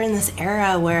now we're in this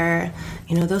era where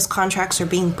those contracts are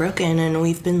being broken and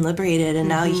we've been liberated, and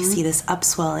now you see this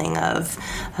upswelling of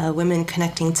women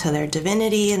connecting to their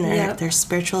divinity and their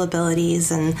spiritual abilities,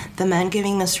 and the men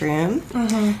giving this room.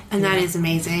 And that is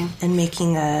amazing. And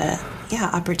making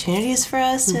opportunities for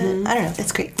us to, I don't know,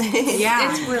 it's great.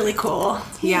 It's really cool.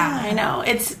 Yeah. I know.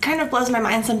 It's kind of blows my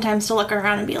mind sometimes to look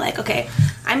around and be like, okay,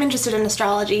 I'm interested in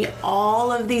astrology.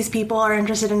 All of these people are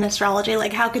interested in astrology.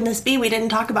 Like, how can this be? We didn't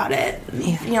talk about it,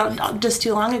 just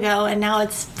too long ago, and now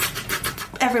it's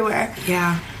everywhere.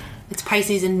 Yeah. It's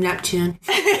Pisces and Neptune.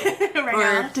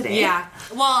 Now, today. Yeah.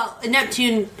 Well,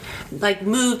 Neptune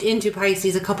moved into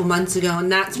Pisces a couple months ago, and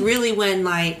that's really when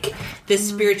this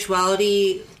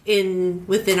spirituality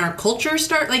within our culture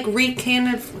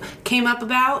came up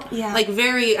about. Yeah.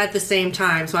 Very at the same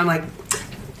time. So I'm like,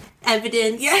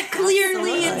 evidence. Yeah.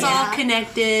 Clearly it's all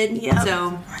connected. Yeah.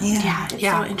 So It's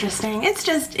so interesting. It's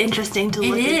just interesting to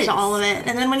look into all of it.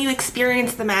 And then when you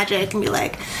experience the magic and be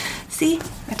like, See,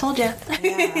 I told you.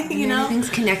 Yeah. You know,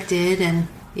 Everything's connected, and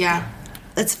yeah.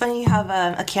 It's funny you have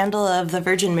a candle of the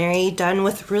Virgin Mary done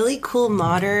with really cool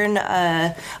modern.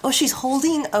 She's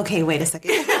holding. Okay, wait a second.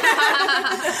 Wait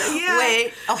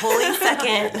a holy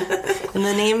second. In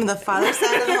the name of the Father,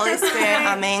 Son, and the Holy Spirit,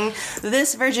 amen.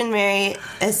 This Virgin Mary,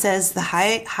 it says the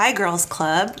High Girls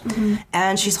Club,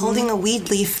 and she's holding a weed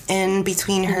leaf in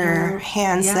between her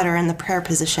hands that are in the prayer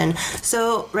position.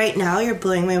 So right now you're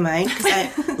blowing my mind because I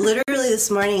literally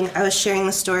this morning I was sharing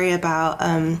the story about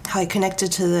how I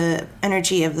connected to the energy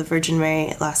of the Virgin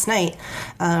Mary last night.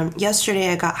 Yesterday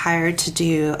I got hired to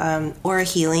do aura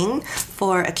healing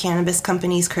for a cannabis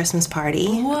company's Christmas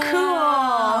party. cool.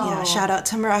 Yeah, shout out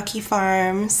to Meraki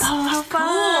Farms. Oh, how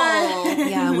fun!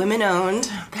 Yeah, women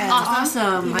owned.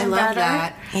 Awesome. I love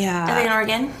that. Yeah. Are they in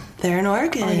Oregon? They're in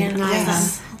Oregon.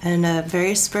 Nice. Yeah. And two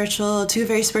very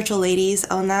spiritual ladies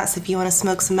own that. So if you want to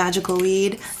smoke some magical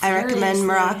weed, I recommend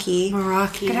Meraki.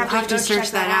 Meraki. Gonna I'll have to go search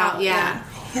check that out. Yeah.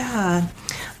 Yeah.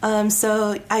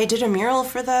 So I did a mural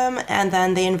for them, and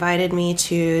then they invited me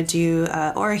to do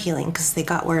aura healing because they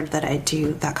got word that I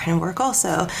do that kind of work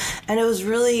also. And it was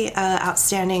really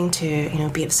outstanding to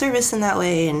be of service in that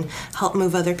way and help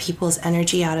move other people's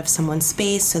energy out of someone's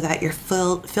space so that you're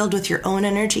filled with your own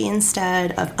energy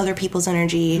instead of other people's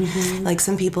energy. Like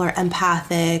some people are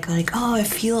empathic, like, oh, I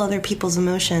feel other people's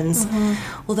emotions.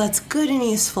 Well, that's good and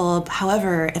useful.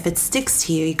 However, if it sticks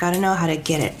to you, you got to know how to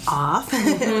get it off.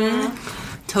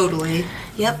 Totally.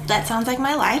 Yep, that sounds like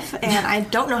my life, and I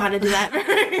don't know how to do that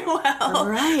very well.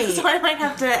 Right. So I might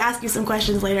have to ask you some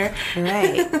questions later.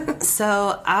 Right.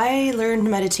 So I learned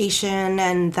meditation,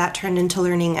 and that turned into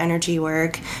learning energy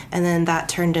work, and then that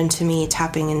turned into me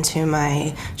tapping into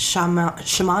my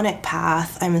shamanic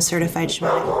path. I'm a certified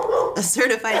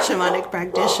shamanic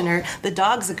practitioner. The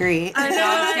dogs agree. I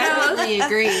definitely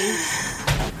agree.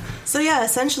 So yeah,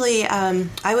 essentially,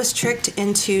 I was tricked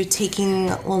into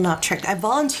not tricked. I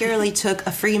voluntarily took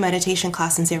a free meditation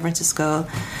class in San Francisco.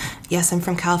 Yes, I'm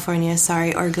from California.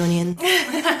 Sorry, Oregonian.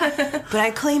 But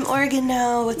I claim Oregon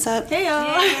now. What's up?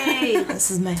 Hey-o.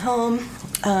 This is my home.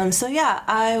 So yeah,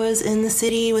 I was in the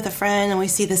city with a friend, and we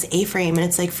see this A-frame, and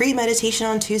it's like free meditation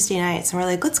on Tuesday nights, and we're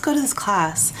like, let's go to this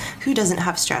class. Who doesn't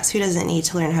have stress? Who doesn't need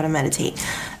to learn how to meditate?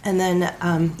 And then,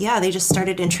 they just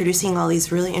started introducing all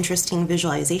these really interesting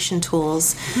visualization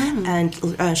tools and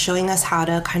showing us how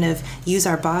to kind of use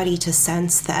our body to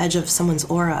sense the edge of someone's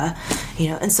aura,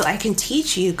 And so I can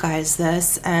teach you guys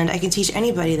this, and I can teach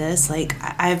anybody this. Like,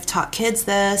 I've taught kids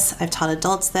this, I've taught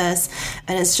adults this,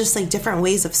 and it's just like different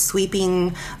ways of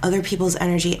sweeping other people's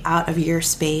energy out of your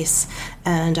space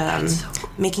and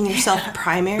making yourself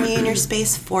primary in your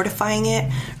space, fortifying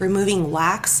it, removing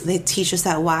wax. They teach us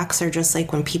that wax are just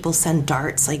like when people send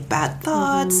darts, like bad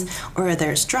thoughts, or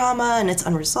there's drama and it's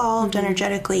unresolved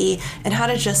energetically, and how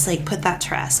to just like put that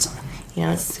to rest.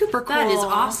 Super cool. That is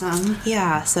awesome.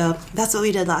 Yeah, so that's what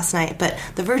we did last night. But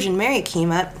the Virgin Mary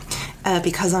came up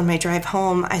because on my drive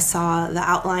home, I saw the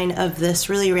outline of this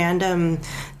really random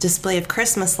display of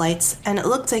Christmas lights, and it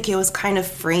looked like it was kind of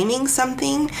framing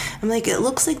something. I'm like, it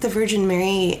looks like the Virgin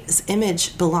Mary's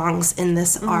image belongs in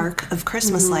this arc of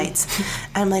Christmas lights.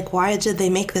 And I'm like, why did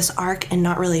they make this arc and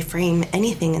not really frame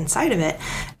anything inside of it?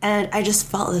 And I just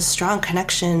felt this strong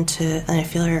connection to, and I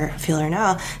feel her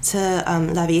now, to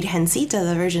La Virgencita,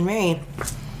 the Virgin Mary.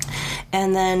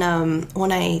 And then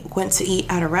when I went to eat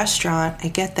at a restaurant, I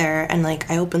get there and like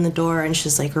I open the door and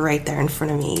she's like right there in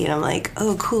front of me, and I'm like,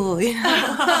 oh, cool,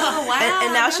 Oh, wow.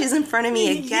 and now she's in front of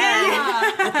me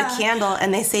again with the candle,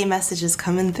 and they say messages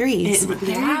come in threes. There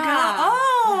you go.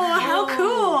 Oh, how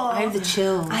cool. I have the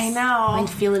chills. I know. I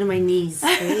feel it in my knees.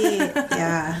 Right.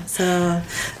 Yeah. So,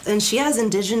 and she has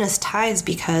indigenous ties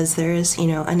because there's,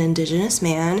 an indigenous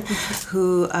man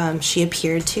who she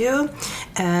appeared to,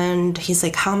 and he's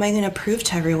like, how am I going to prove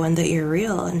to everyone that you're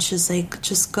real? And she's like,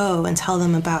 just go and tell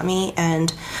them about me.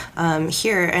 And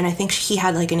here, and I think he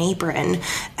had like an apron,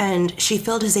 and she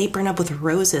filled his apron up with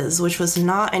roses, which was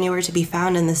not anywhere to be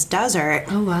found in this desert.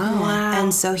 Oh, wow.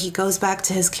 And so he goes back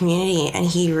to his community and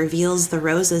he reveals the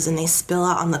roses, and they spill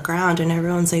out on the ground, and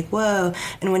everyone's like, whoa.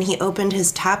 And when he opened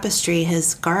his tapestry,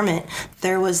 his garment,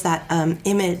 there was that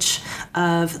image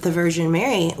of the Virgin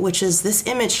Mary, which is this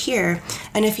image here.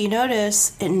 And if you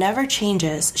notice, it never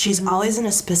changes. She's always in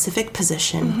a specific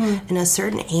position, in a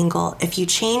certain angle. If you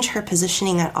change her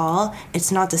positioning at all,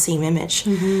 it's not the same image.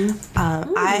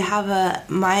 I have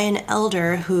an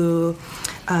elder who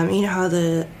you know how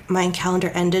the Mayan calendar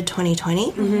ended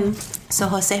 2020? Mm-hmm. So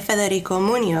Jose Federico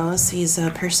Munoz, he's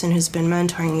a person who's been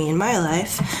mentoring me in my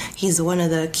life. He's one of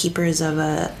the keepers of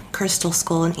a crystal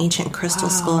skull, an ancient crystal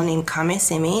skull named Kame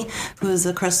Semi, who is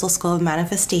a crystal skull of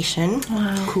manifestation.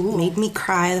 Wow. Cool. Made me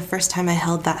cry the first time I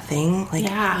held that thing. Like,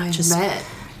 I just bet.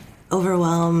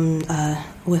 overwhelmed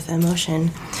with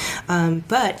emotion.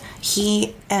 But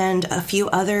he and a few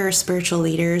other spiritual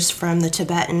leaders from the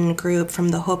Tibetan group, from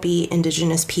the Hopi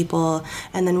indigenous people,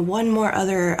 and then one more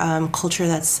other culture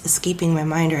that's escaping my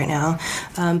mind right now.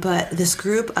 But this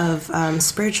group of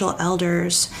spiritual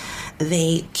elders,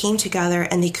 they came together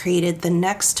and they created the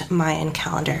next Mayan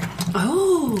calendar.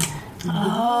 Oh,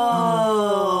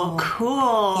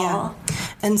 cool. Yeah.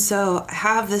 And so I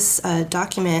have this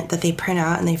document that they print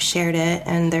out and they've shared it,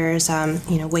 and there's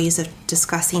ways of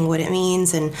discussing what it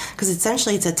means, and because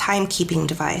essentially it's a timekeeping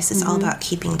device. It's all about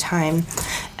keeping time,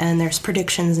 and there's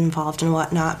predictions involved and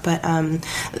whatnot. But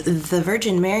the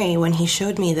Virgin Mary, when he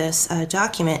showed me this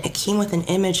document, it came with an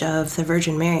image of the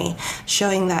Virgin Mary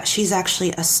showing that she's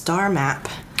actually a star map.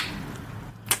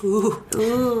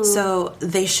 Ooh. So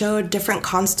they showed different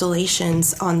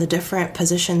constellations on the different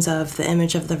positions of the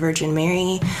image of the Virgin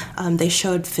Mary. They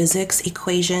showed physics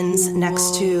equations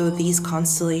next to these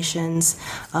constellations,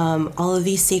 all of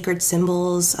these sacred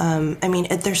symbols.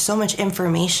 There's so much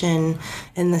information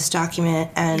in this document,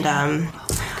 and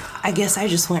I guess I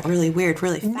just went really weird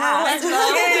really fast. No, I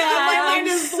love it. My mind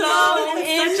is so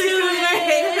into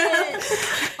it.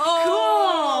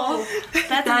 Oh, cool.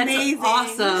 That's amazing.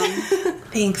 Awesome.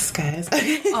 Thanks, guys.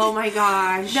 Oh my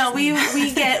gosh. No, we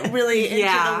get really into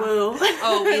the woo.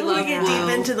 Oh, we love we get woo. deep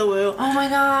into the woo. Oh my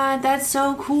god, that's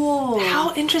so cool.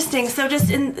 How interesting. So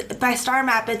just by star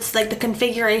map, it's like the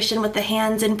configuration with the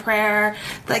hands in prayer,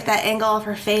 like that angle of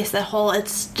her face, that whole,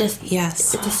 it's just,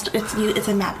 Yes. it's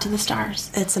a map to the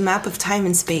stars. It's a map of time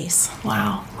and space.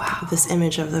 Wow. This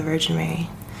image of the Virgin Mary.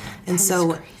 And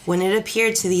so when it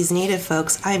appeared to these native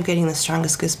folks, I'm getting the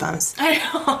strongest goosebumps. I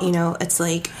know. You know, it's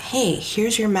like, hey,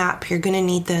 here's your map. You're going to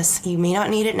need this. You may not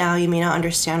need it now. You may not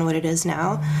understand what it is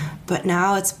now. But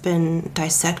now it's been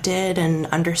dissected and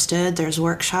understood. There's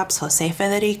workshops. Jose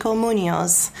Federico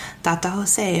Munoz, Tata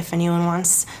Jose, if anyone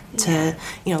wants to,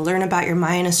 learn about your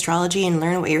Mayan astrology and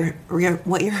learn what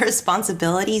your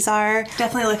responsibilities are.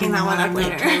 Definitely looking that one up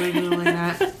later. Totally doing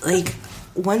that. Like,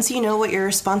 once you know what your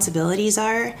responsibilities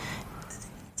are,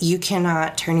 you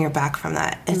cannot turn your back from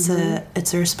that. It's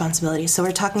a responsibility. So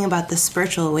we're talking about the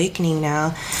spiritual awakening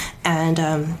now,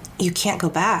 and you can't go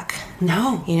back.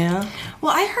 No. You know?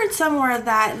 Well, I heard somewhere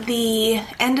that the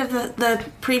end of the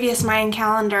previous Mayan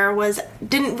calendar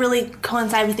didn't really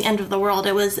coincide with the end of the world.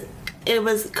 It was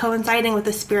coinciding with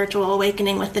the spiritual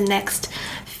awakening, with the next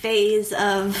phase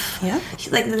of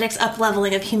like the next up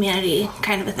leveling of humanity,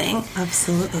 kind of a thing.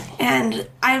 Absolutely. And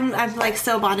I'm like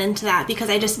so bought into that,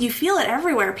 because you feel it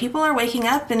everywhere. People are waking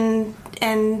up and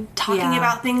talking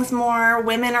about things more.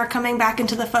 Women are coming back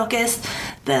into the focus.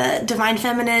 The divine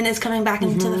feminine is coming back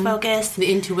into the focus.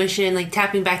 The intuition, like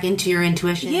tapping back into your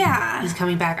intuition, is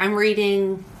coming back. I'm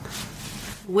reading.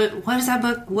 What is that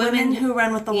book? Women Who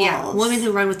Run with the Wolves. Yeah, Women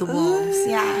Who Run with the Wolves.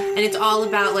 Yeah. And it's all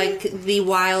about, like, the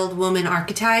wild woman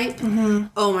archetype. Mm-hmm.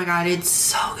 Oh, my God, it's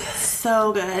so good.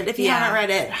 So good. If you haven't read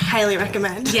it, highly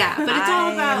recommend. Yeah, but it's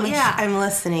all about, I'm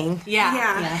listening.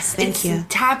 Yeah. Yes, thank you.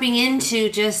 Tapping into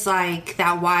just, like,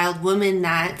 that wild woman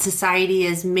that society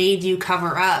has made you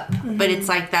cover up. Mm-hmm. But it's,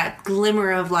 like, that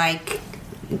glimmer of, like,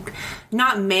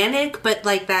 not manic, but,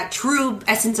 like, that true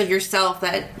essence of yourself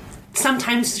that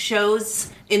sometimes shows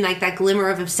in like that glimmer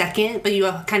of a second, but you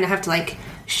kind of have to like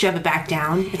shove it back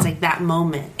down. It's like that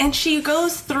moment. And she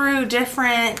goes through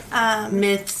different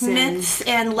myths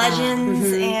and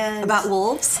legends and about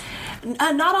wolves.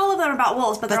 Not all of them are about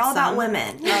wolves, but they're all about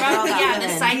women.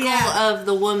 The cycle of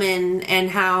the woman and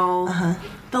how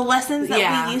the lessons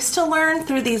that we used to learn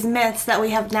through these myths that we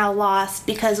have now lost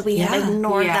because we have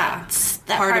ignored that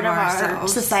part of our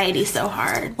society so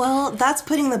hard. Well, that's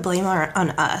putting the blame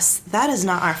on us. That is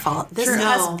not our fault.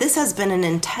 This has been an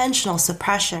intentional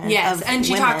suppression. Yes, and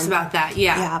she talks about that.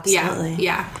 Yeah, absolutely.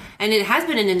 Yeah, and it has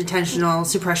been an intentional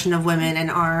suppression of women and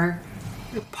our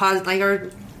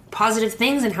positive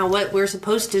things and what we're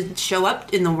supposed to show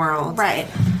up in the world. Right.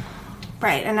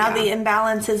 Right, and now the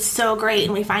imbalance is so great,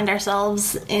 and we find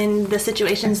ourselves in the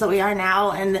situations that we are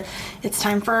now, and it's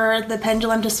time for the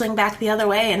pendulum to swing back the other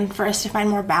way, and for us to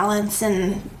find more balance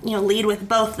and, you know, lead with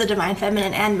both the divine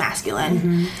feminine and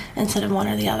masculine instead of one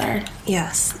or the other.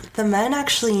 Yes, the men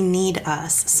actually need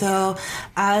us. So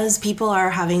as people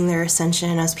are having their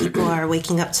ascension, as people are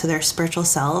waking up to their spiritual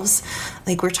selves,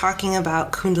 like we're talking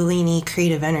about Kundalini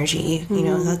creative energy, you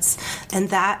know,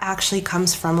 that actually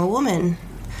comes from a woman.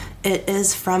 It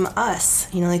is from us,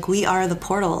 you know, like we are the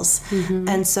portals.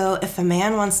 And so if a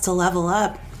man wants to level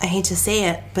up, I hate to say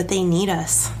it, but they need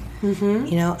us.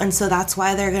 You know, and so that's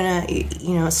why they're gonna,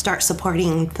 you know, start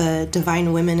supporting the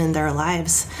divine women in their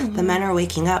lives. The men are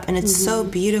waking up, and it's so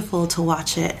beautiful to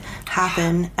watch it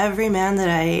happen. Every man that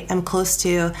I am close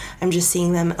to, I'm just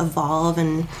seeing them evolve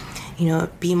and, you know,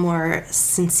 be more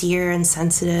sincere and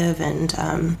sensitive and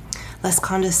less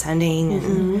condescending.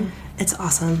 And it's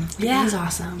awesome. Yeah. It is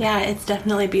awesome. Yeah, it's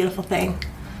definitely a beautiful thing.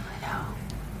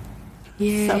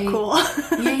 Yay. So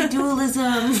cool. Yay,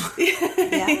 dualism.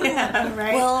 Yeah,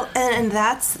 right. Well, and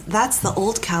that's the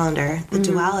old calendar, the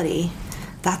duality.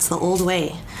 That's the old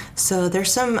way. So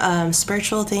there's some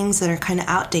spiritual things that are kind of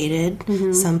outdated,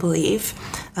 some believe.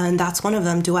 And that's one of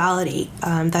them, duality,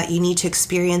 that you need to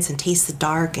experience and taste the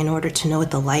dark in order to know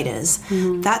what the light is.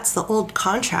 That's the old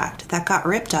contract that got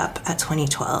ripped up at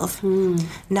 2012.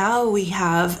 Now we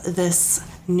have this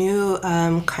new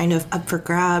kind of up for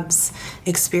grabs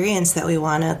experience that we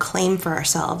want to claim for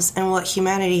ourselves. And what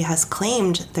humanity has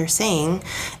claimed, they're saying,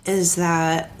 is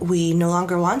that we no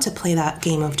longer want to play that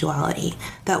game of duality,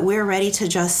 that we're ready to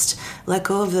just let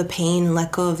go of the pain,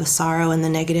 let go of the sorrow and the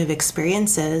negative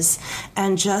experiences,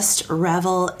 and just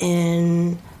revel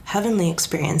in heavenly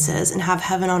experiences and have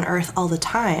heaven on earth all the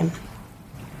time.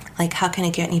 Like, how can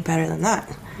it get any better than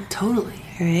that? Totally.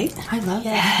 Right? I love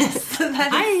Yes.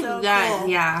 That is so cool.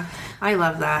 Yeah, I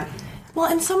love that. Well,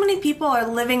 and so many people are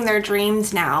living their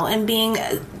dreams now and being,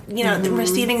 you know,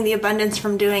 receiving the abundance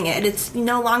from doing it. It's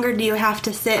no longer do you have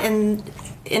to sit in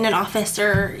an office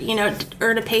or, you know,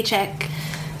 earn a paycheck.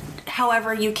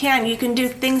 However you can do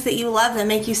things that you love that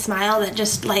make you smile, that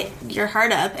just light your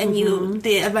heart up, and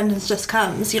the abundance just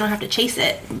comes. You don't have to chase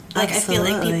it like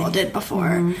Absolutely. I feel like people did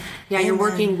before. Yeah, you're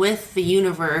working with the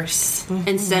universe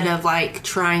instead of like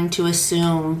trying to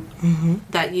assume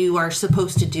that you are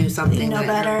supposed to do something know that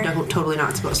better. you're totally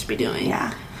not supposed to be doing.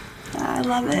 Yeah. I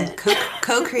love it.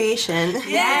 Co-creation.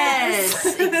 Yes,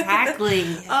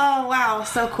 exactly. Oh, wow.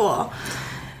 So cool.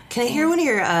 Can I hear one of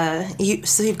your,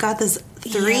 so you've got this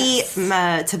 3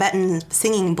 Tibetan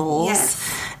singing bowls,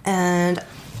 and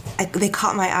they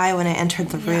caught my eye when I entered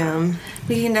the room.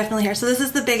 We can definitely hear. So this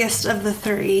is the biggest of the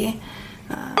 3.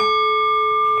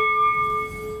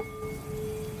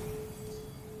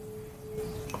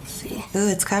 Let's see. Ooh,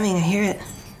 it's coming. I hear it.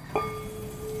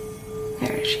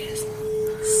 There she is.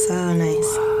 So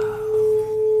nice.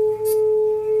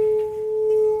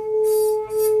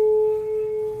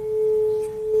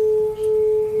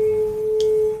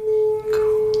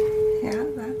 Yeah,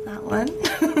 that one.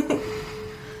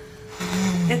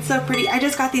 It's so pretty. I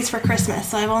just got these for Christmas,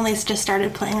 so I've only just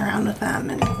started playing around with them,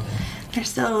 and they're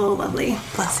so lovely.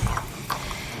 Bless you.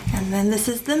 And then this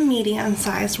is the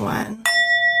medium-sized one.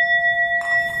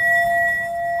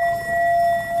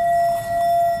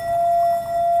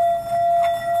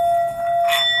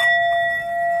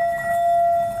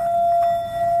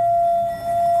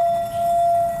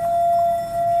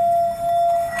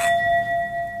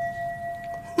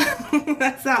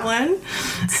 That's that one.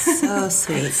 So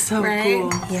sweet. So Right?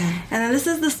 cool. Yeah. And then this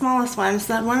is the smallest one.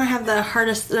 So that one I have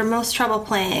the most trouble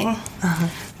playing.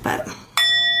 But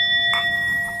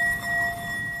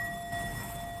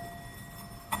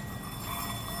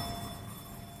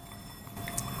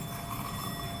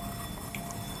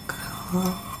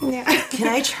yeah. Can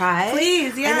I try?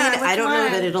 Please, yeah, I mean, which I don't know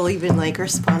one? that it'll even like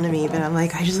respond to me, but I'm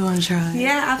like, I just want to try.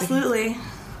 Yeah, absolutely. There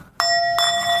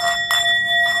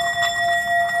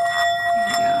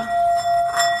you go.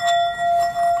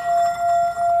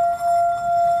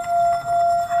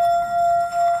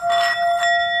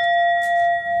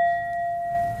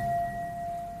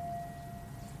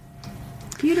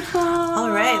 Beautiful. All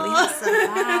right, we have some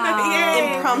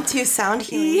impromptu sound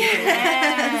healing.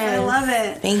 I love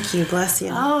it. Thank you. Bless you.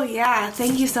 Oh yeah,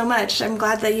 thank you so much. I'm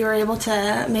glad that you were able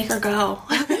to make her go.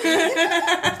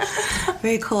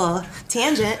 Very cool.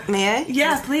 Tangent, may I?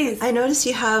 Yeah, please. I noticed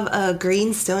you have a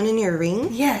green stone in your ring.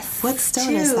 Yes. What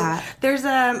stone is that? There's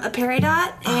a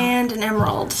peridot and an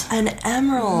emerald. An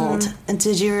emerald. And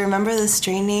did you remember the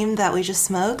strain name that we just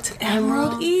smoked?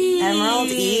 Emerald Eve. Emerald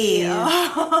Eve.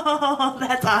 Oh,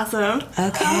 that's awesome.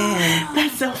 Okay.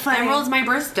 That's so funny. Emerald's my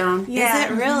birthstone. Yeah.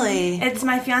 Is it really? It's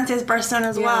my fiance's birthstone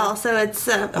as well. So it's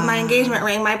my engagement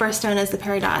ring. My birthstone is the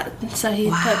peridot. So he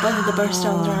put both of the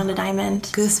birthstones around a diamond.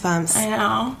 Goosebumps. I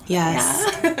know. Yes.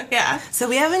 Yeah. So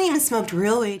we haven't even smoked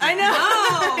real weed. I know.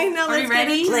 I know. Are you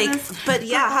ready? But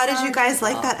yeah, how did you guys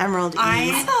like that Emerald Eve?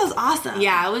 I thought it was awesome.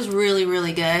 Yeah, it was really,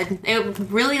 really good. It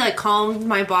really calmed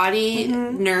my body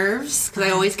nerves because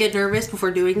I always get nervous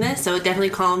before doing this, so it definitely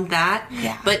calmed that.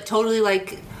 Yeah. But totally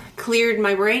cleared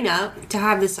my brain up to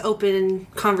have this open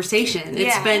conversation.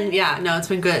 It's been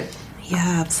good.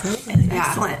 Yeah, absolutely.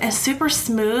 Excellent. It's super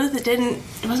smooth. It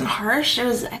wasn't harsh. It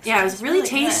was really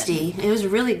tasty. Good. It was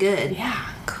really good. Yeah.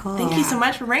 Cool. Thank you so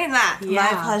much for bringing that. My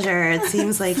pleasure. It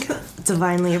seems like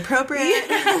divinely appropriate.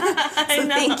 So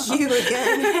thank you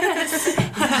again.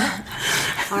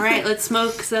 All right, let's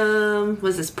smoke some.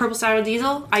 Was this Purple Sour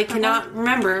Diesel? I cannot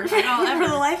remember at all For ever.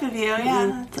 the life of you.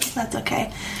 Yeah, that's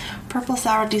okay. Purple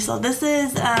Sour Diesel. This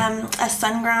is a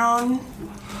sun-ground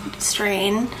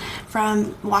strain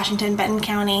from Washington, Benton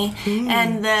County,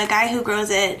 and the guy who grows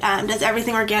it does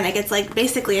everything organic. It's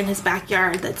basically in his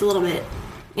backyard. That's a little bit,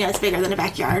 it's bigger than a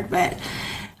backyard, but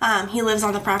he lives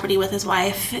on the property with his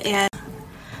wife, and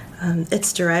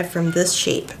it's derived from this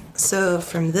shape. So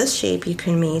from this shape, you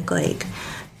can make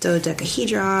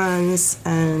dodecahedrons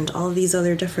and all of these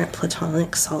other different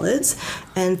platonic solids,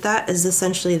 and that is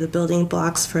essentially the building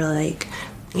blocks for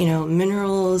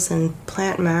minerals and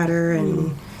plant matter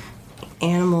and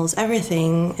animals.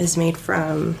 Everything is made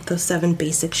from those 7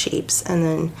 basic shapes, and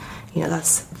then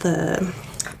that's the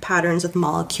patterns of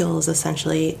molecules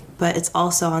essentially, but it's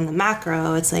also on the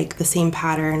macro, it's the same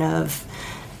pattern of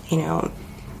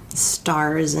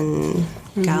stars and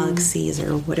galaxies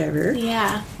or whatever.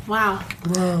 yeah. Wow.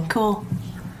 Whoa. Cool.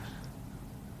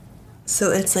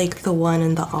 So it's the one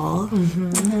and the all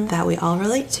that we all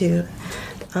relate to.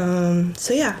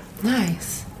 So yeah.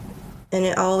 Nice. And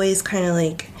it always kind of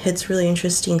hits really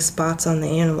interesting spots on the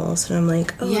animals. And I'm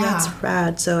that's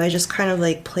rad. So I just kind of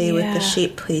play with the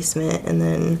shape placement and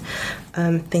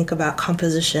then think about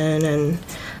composition and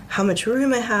how much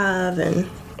room I have and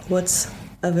what's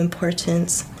of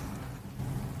importance.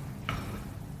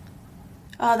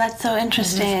 Oh, that's so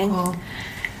interesting. Cool.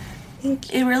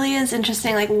 Thank you. It really is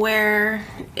interesting, where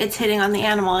it's hitting on the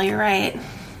animal. You're right.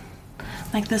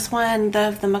 This one,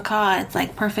 the macaw, it's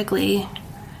perfectly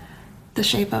the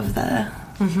shape of the,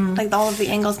 all of the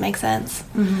angles make sense.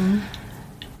 Mm-hmm.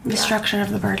 The structure of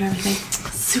the bird and everything.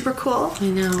 Super cool. I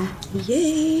know.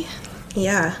 Yay.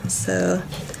 Yeah, so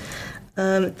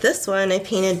this one I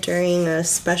painted during a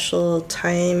special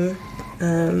time.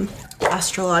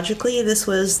 Astrologically, this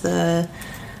was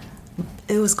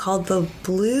it was called the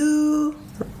blue-red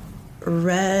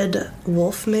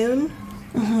wolf moon.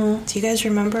 Mm-hmm. Do you guys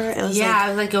remember? It was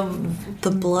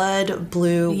the blood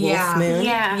blue wolf moon.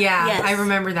 Yeah, yes. I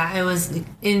remember that. It was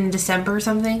in December or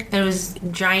something. It was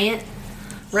giant,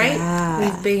 right? Yeah.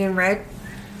 It was big and red.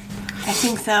 I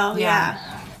think so, yeah.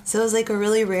 So it was a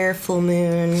really rare full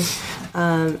moon,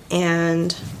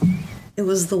 and it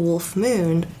was the wolf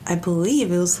moon. I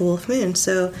believe it was the wolf moon.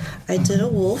 So I did a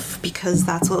wolf because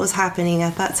that's what was happening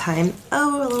at that time.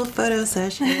 Oh, a little photo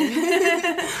session.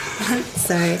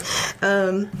 Sorry.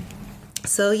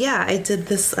 So yeah, I did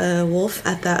this wolf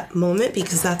at that moment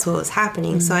because that's what was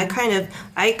happening. So I kind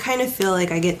of feel I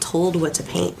get told what to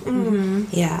paint. Mm-hmm.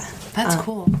 Yeah. That's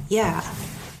cool. Yeah.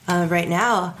 Right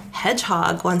now,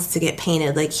 Hedgehog wants to get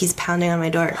painted. He's pounding on my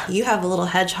door. You have a little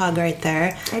hedgehog right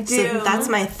there. I do. So that's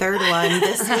my 3rd one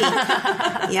this week.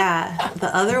 Yeah.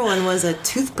 The other one was a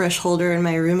toothbrush holder in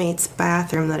my roommate's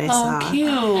bathroom that I saw. Oh,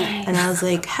 cute. And I was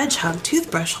hedgehog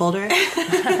toothbrush holder.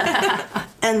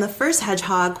 And the first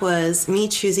hedgehog was me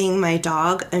choosing my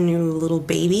dog a new little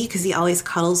baby because he always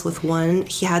cuddles with one.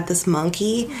 He had this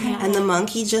monkey, and the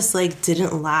monkey just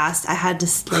didn't last. I had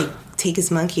to take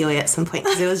his monkey away at some point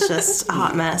because it was just a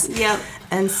hot mess. Yep.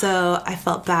 And so I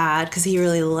felt bad because he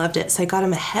really loved it. So I got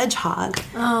him a hedgehog.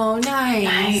 Oh,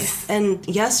 nice. And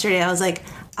yesterday I was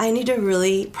I need to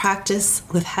really practice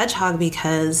with hedgehog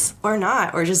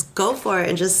or just go for it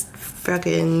and just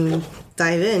fucking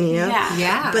dive in,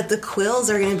 Yeah. But the quills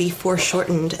are going to be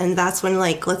foreshortened, and that's when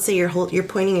let's say you're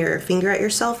pointing your finger at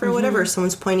yourself or whatever,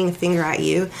 someone's pointing a finger at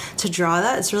you. To draw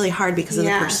that, it's really hard because of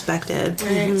the perspective.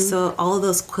 Mm-hmm. So all of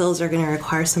those quills are going to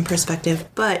require some perspective,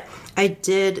 but I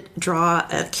did draw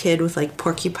a kid with like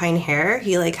porcupine hair.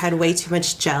 He like had way too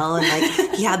much gel and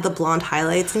like he had the blonde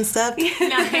highlights and stuff.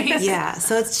 Nice. Yeah,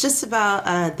 so it's just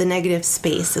about the negative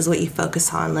space is what you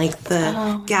focus on, like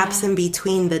the gaps in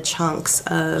between the chunks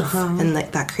of, and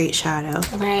like that create shadow.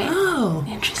 Right. Oh.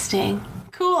 Interesting.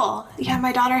 Cool. Yeah,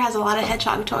 my daughter has a lot of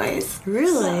hedgehog toys.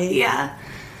 Really? So, yeah.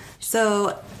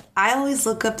 So I always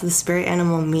look up the spirit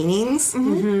animal meanings,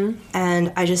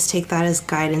 and I just take that as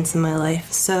guidance in my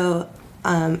life. So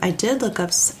I did look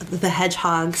up the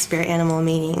hedgehog spirit animal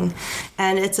meaning,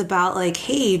 and it's about like,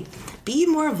 hey, be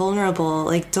more vulnerable.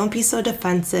 Like, don't be so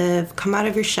defensive. Come out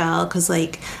of your shell, because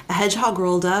like a hedgehog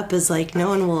rolled up is like no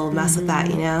one will mess with that,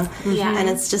 you know. Yeah. And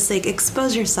it's just like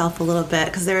expose yourself a little bit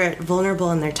because they're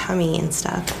vulnerable in their tummy and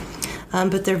stuff.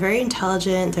 But they're very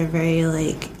intelligent. They're very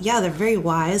like, they're very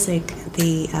wise. Like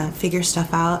they figure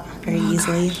stuff out very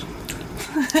easily.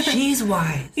 She's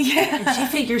wise. Yeah. And she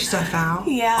figures stuff out.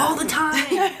 Yeah. All the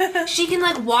time. She can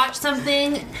like watch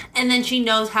something and then she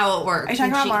knows how it works. Are you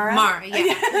talking about Mara? Mara,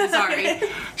 yeah. Sorry.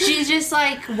 She just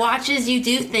like watches you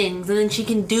do things and then she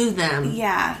can do them.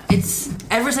 Yeah. It's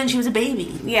ever since she was a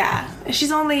baby. Yeah.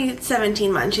 She's only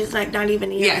 17 months. She's like not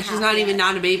even a year. Yeah, she's not even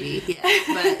not a baby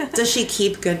yet. But Does she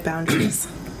keep good boundaries?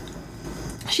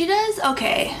 she does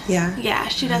okay. Yeah. Yeah,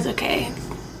 she does okay.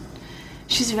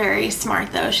 She's very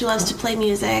smart though. She loves to play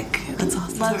music. That's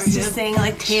awesome. Loves to sing.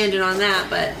 Like tangent on that,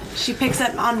 but she picks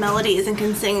up on melodies and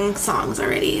can sing songs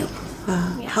already.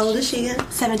 Wow. How old is she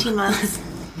again? 17 months.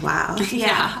 Wow.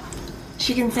 Yeah.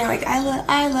 She can sing like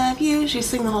I love you. She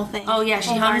sing the whole thing. oh yeah, she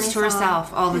Whole hums Barney to herself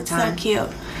song. all the It's time. so cute.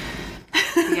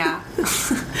 Yeah.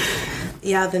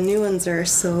 Yeah, the new ones are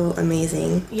so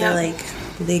amazing. Yep. They're like,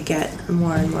 they get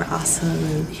more and more awesome.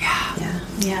 And yeah.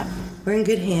 Yeah. We're in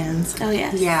good hands. Oh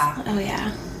yes. Yeah. Oh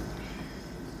yeah.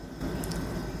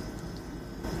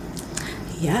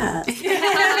 Yeah.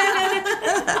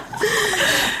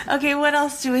 Okay, what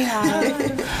else do we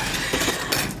have?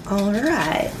 All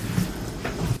right.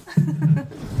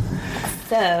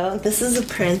 So this is a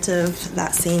print of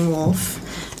that same wolf.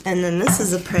 And then this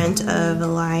is a print of a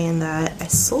lion that I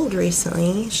sold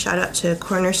recently. Shout out to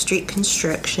Corner Street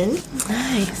Construction.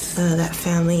 Nice. That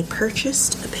family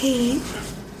purchased a painting.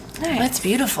 That's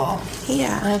beautiful. I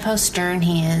Yeah, love how stern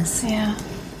he is. Yeah.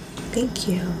 thank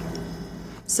you.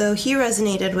 So he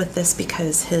resonated with this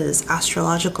because his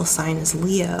astrological sign is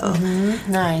Leo.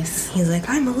 Nice. He's like,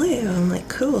 I'm a Leo. I'm like,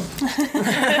 cool. So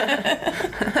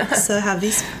I have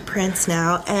these prints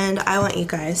now, and I want you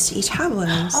guys to each have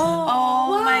one. So.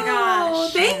 Oh my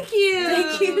gosh. Thank you.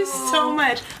 Thank you so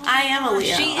much. I am a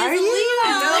Leo. She is Are a you?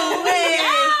 Leo. No way.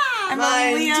 I'm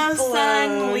Mind a Leo sun,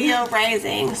 blown. Leo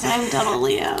rising, so I'm double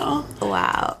Leo.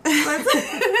 Wow.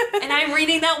 And I'm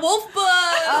reading that wolf book.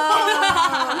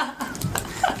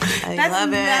 I That's love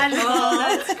it. magical.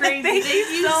 That's crazy. Thank you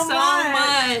so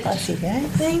much. Bless you guys.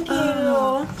 Thank you.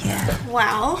 Yeah.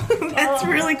 Wow. That's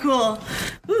really cool.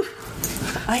 Whew.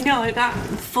 I know, I got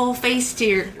full face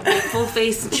tear, full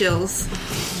face chills.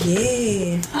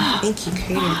 Yay. Thank you,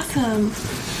 Creator. Awesome.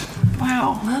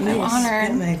 Wow. I'm Get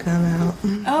honored. my gum out.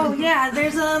 Oh yeah,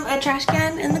 there's a trash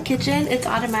can in the kitchen. It's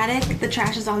automatic. The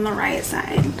trash is on the right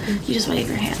side. You just wave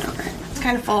your hand over it. It's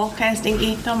kind of full, kind of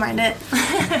stinky. Don't mind it.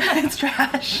 It's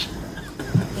trash.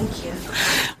 Thank you.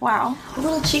 Wow.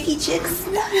 Little chickie chicks.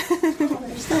 Oh,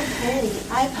 they're so pretty.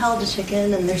 I've held a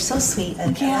chicken, and they're so sweet. I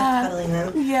love cuddling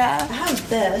them. I Yeah. have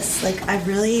this. Like, I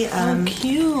really,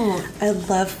 Cute. I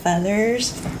love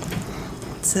feathers.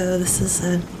 So this is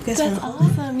a. You guys That's wanna-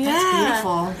 awesome.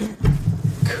 Yeah. Beautiful.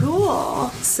 Cool.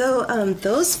 So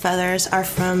those feathers are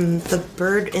from the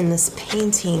bird in this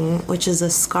painting, which is a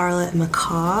scarlet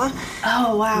macaw.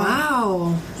 Oh wow.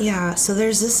 Wow. Yeah, so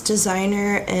there's this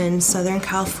designer in Southern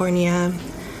California.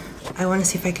 I want to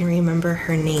see if I can remember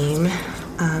her name,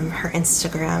 her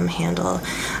Instagram handle.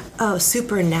 Oh,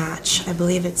 Supernatch. I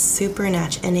believe it's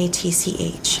Supernatch,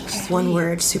 Natch. One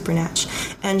word, Supernatch.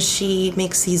 And she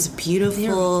makes these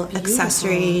beautiful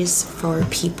accessories for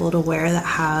people to wear that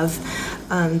have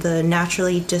the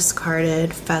naturally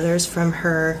discarded feathers from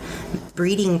her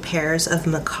breeding pairs of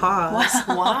macaws.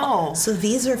 Wow. So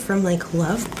these are from like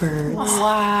lovebirds.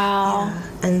 Wow.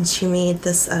 And she made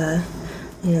this,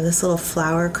 this little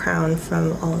flower crown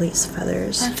from all these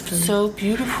feathers. That's so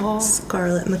beautiful.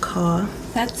 Scarlet macaw.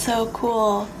 That's so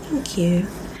cool. Thank you.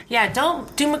 Yeah,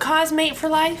 do macaws mate for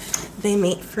life? They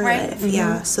mate for Right. life.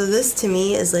 Yeah. So this to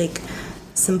me is like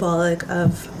symbolic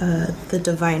of the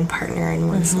divine partner in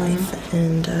one's life.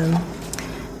 And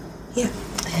yeah.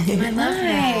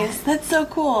 Nice. That's so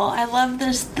cool. I love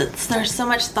this. There's so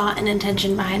much thought and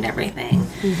intention behind everything.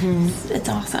 It's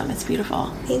awesome. It's beautiful.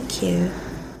 Thank you.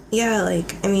 yeah,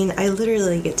 like, I mean, I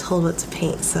literally get told what to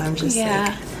paint, so I'm just like,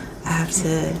 I have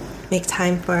to make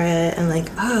time for it. And like,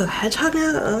 oh, hedgehog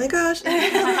now? Oh my gosh.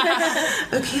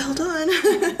 Okay, hold on.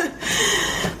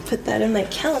 Put that in my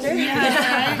calendar.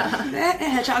 Yeah.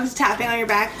 Hedgehog's tapping on your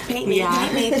back. Paint me,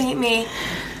 paint me, paint me.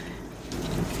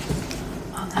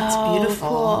 Oh, that's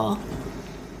beautiful.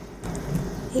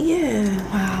 Cool. Yeah.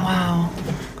 Wow.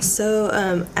 So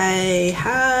I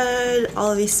had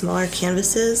all of these smaller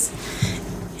canvases,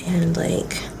 and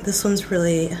like this one's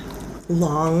really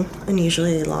long,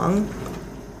 unusually long,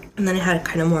 and then I had a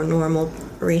kind of more normal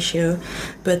ratio,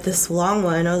 but this long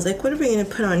one I was like, what are we going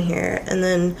to put on here? And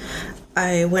then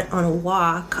I went on a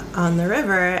walk on the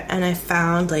river, and I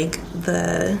found like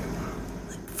the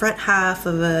front half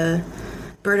of a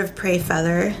bird of prey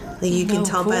feather. Like you can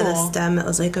tell by the stem, it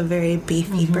was like a very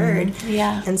beefy bird.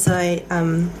 Yeah. And so I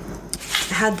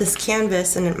had this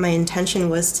canvas, and my intention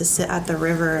was to sit at the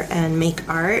river and make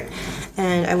art,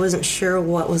 and I wasn't sure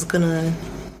what was gonna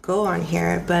go on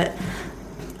here, but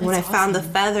when I found the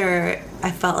feather, I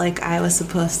felt like I was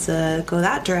supposed to go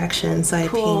that direction, so I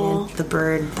painted the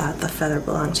bird that the feather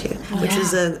belonged to, which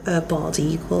is a bald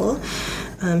eagle.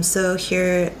 So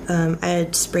here I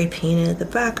had spray painted the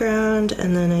background,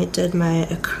 and then I did my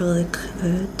acrylic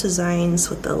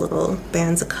designs with the little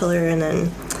bands of color, and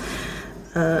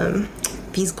then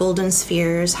these golden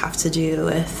spheres have to do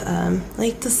with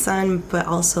like the sun, but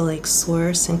also like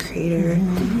source and creator.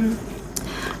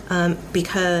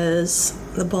 Because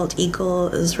the bald eagle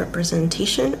is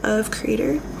representation of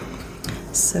creator,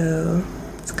 so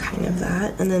it's kind of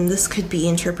that. And then this could be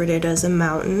interpreted as a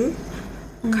mountain,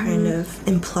 kind of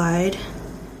implied.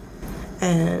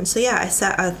 And so I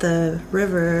sat at the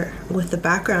river with the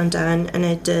background done, and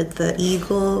I did the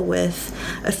eagle with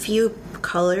a few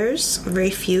colors, very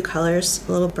few colors,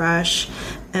 a little brush,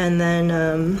 and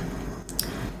then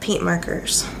paint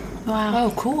markers. Wow.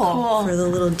 Oh, cool. For the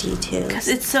little details. Because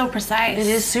it's so precise. It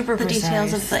is super precise. The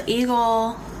details of the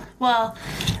eagle. Well,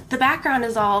 the background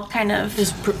is all kind of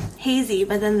hazy,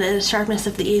 but then the sharpness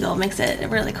of the eagle makes it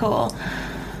really cool.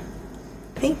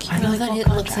 Thank you. I know that it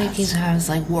looks like he has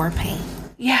like war paint.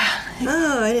 Yeah.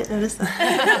 Oh, I didn't notice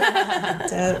that.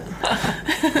 Dope.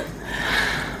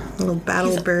 Little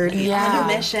battle bird. On a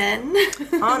mission.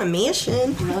 On a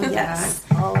mission. Yes,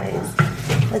 always.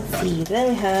 Let's see. Then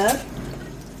we have.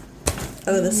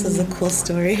 Oh, this is a cool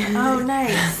story. Oh,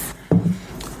 nice.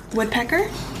 Woodpecker?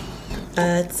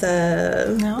 It's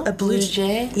a blue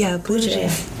jay. Yeah, blue jay.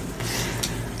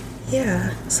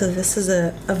 Yeah. So this is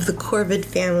of the corvid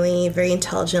family, very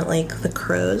intelligent, like the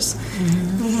crows.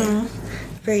 Yeah.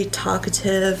 Very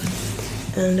talkative,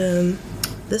 and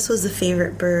this was the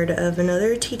favorite bird of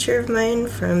another teacher of mine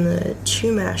from the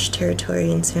Chumash territory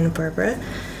in Santa Barbara,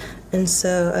 and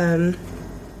so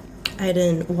I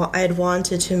had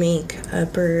wanted to make a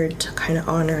bird to kind of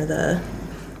honor the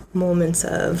moments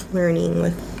of learning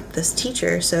with this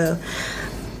teacher. So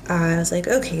I was like,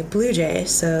 okay, blue jay.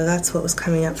 So that's what was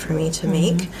coming up for me to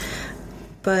make.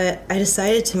 But I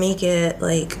decided to make it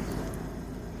like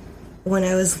when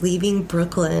I was leaving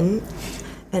Brooklyn,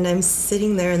 and I'm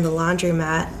sitting there in the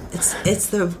laundromat. It's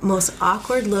the most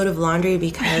awkward load of laundry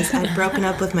because I'd broken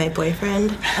up with my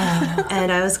boyfriend,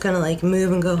 and I was gonna like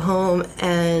move and go home,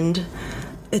 and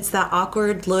it's that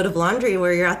awkward load of laundry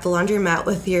where you're at the laundromat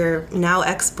with your now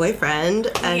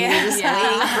ex-boyfriend, and you're just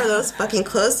waiting for those fucking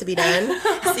clothes to be done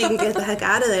so you can get the heck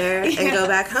out of there and go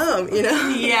back home, you know?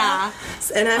 Yeah.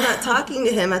 And I'm not talking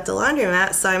to him at the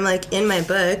laundromat, so I'm like in my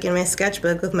book, in my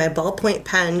sketchbook with my ballpoint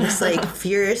pen, just like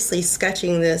furiously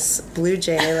sketching this blue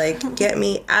jay, like, get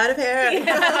me out of here.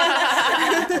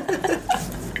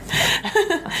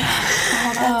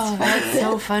 That's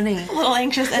so funny. A little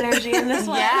anxious energy in this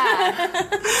one. Yeah.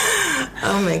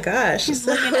 Oh my gosh. She's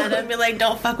looking at him and be like,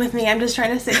 don't fuck with me. I'm just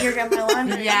trying to sit here and get my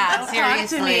laundry. Yeah, Don't talk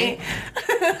to me.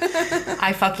 seriously.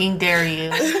 I fucking dare you.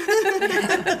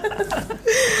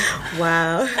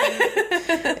 Wow.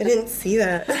 I didn't see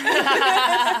that.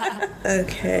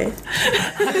 Okay.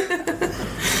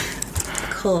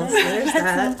 Cool. So there's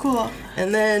that. So cool.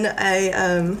 And then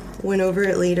I went over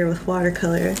it later with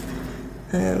watercolor.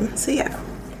 So yeah,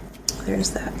 there's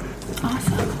that.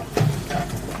 Awesome.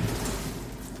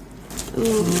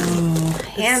 Ooh,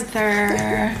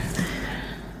 panther.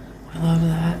 I love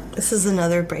that. This is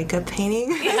another breakup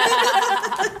painting.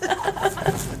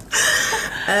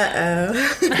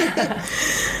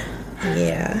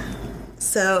 Yeah.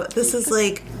 So this is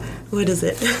like, what is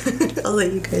it? I'll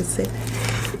let you guys say.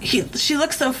 She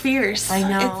looks so fierce. I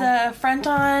know. It's a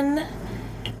front-on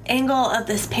angle of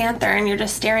this panther, and you're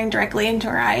just staring directly into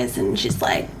her eyes, and she's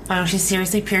like, Wow, she's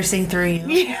seriously piercing through you.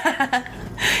 yeah.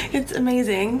 It's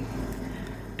amazing.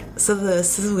 So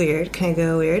this is weird. Can I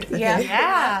go weird? Okay.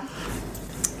 Yeah.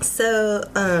 So,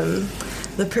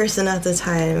 the person at the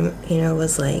time,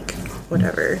 was like,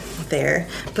 whatever, there.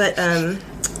 But,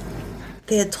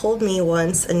 they had told me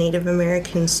once a Native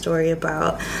American story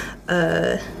about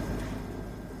a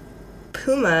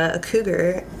puma, a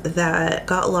cougar, that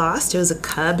got lost. It was a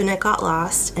cub and it got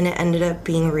lost, and it ended up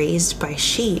being raised by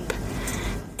sheep.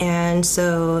 And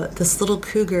so this little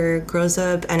cougar grows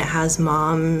up, and it has a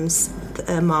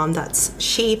mom that's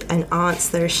sheep and aunts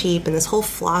that are sheep, and this whole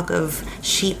flock of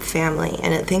sheep family,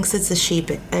 and it thinks it's a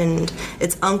sheep. And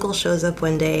its uncle shows up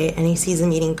one day, and he sees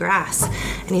him eating grass,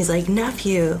 and he's like,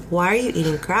 "Nephew, why are you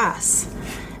eating grass?"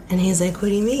 And he's like, "What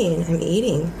do you mean? I'm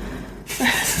eating."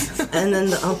 And then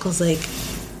the uncle's like,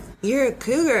 "You're a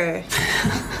cougar.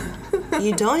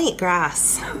 You don't eat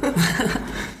grass."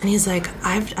 And he's like,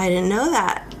 I didn't know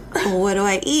that. Well, what do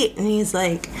I eat? And he's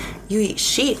like, "You eat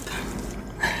sheep."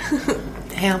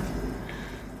 Damn.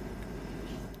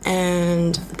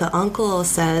 And the uncle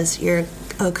says, "You're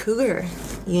a cougar.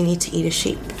 You need to eat a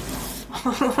sheep."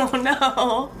 Oh,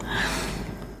 no.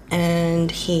 And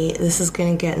this is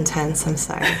going to get intense, I'm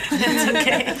sorry. It's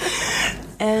okay.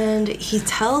 And he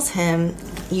tells him,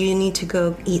 "You need to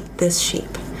go eat this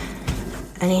sheep."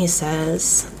 And he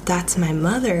says, "That's my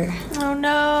mother." Oh,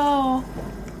 no.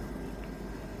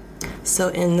 So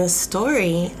in this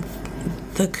story,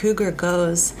 the cougar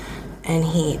goes and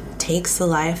he takes the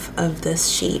life of this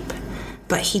sheep,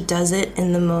 but he does it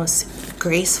in the most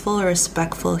graceful,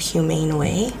 respectful, humane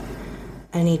way.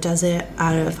 And he does it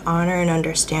out of honor and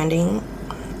understanding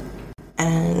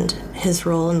and his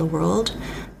role in the world,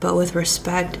 but with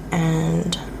respect,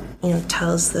 and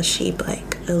tells the sheep,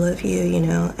 like, "I love you,"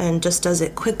 and just does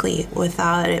it quickly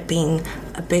without it being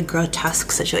a big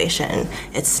grotesque situation.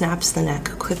 It snaps the neck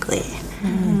quickly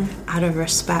out of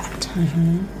respect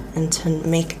and to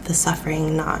make the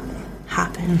suffering not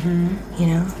happen.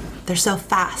 They're so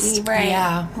fast. Right.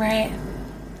 Yeah. Right.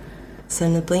 So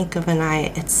in the blink of an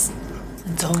eye, it's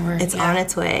over. It's on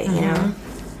its way,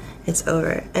 It's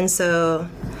over. And so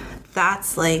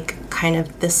that's like kind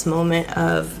of this moment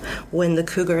of when the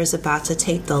cougar is about to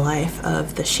take the life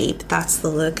of the sheep. That's the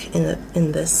look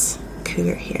in this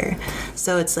cougar here.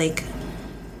 So it's like,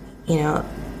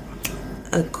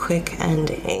 a quick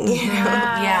ending.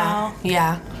 Yeah.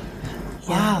 Yeah.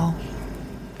 Wow.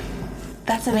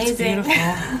 That's amazing.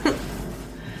 That's beautiful.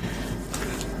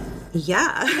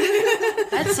 Yeah.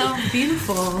 That's so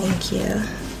beautiful. Thank you.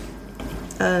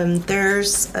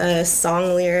 There's a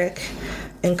song lyric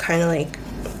and kind of like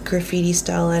graffiti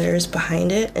style letters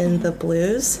behind it in the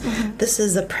blues. This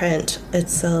is a print.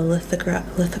 It's a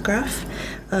lithograph.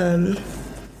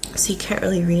 So you can't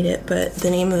really read it, but the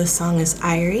name of the song is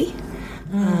Irie.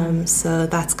 So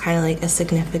that's kind of like a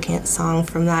significant song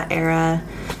from that era.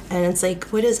 And it's like,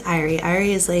 what is Irie? Irie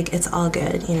is like, it's all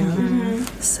good,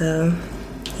 So,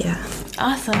 yeah.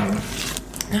 Awesome.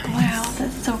 Nice. Wow,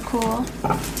 that's so cool.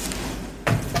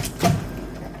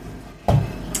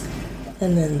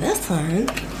 And then this one.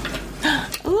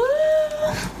 Ooh,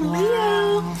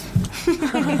 wow.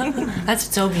 That's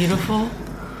so beautiful.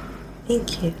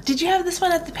 Thank you. Did you have this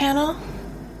one at the panel?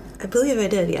 I believe I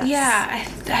did, yes. Yeah,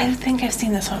 I think I've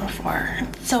seen this one before.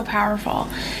 It's so powerful.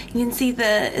 You can see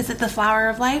is it the flower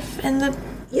of life in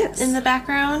the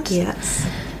background? Yes.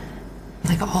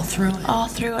 Like all through it. All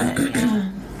through it,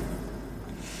 yeah.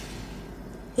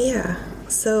 Yeah.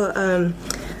 So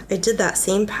I did that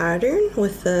same pattern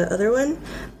with the other one,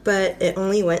 but it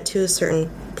only went to a certain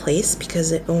place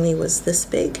because it only was this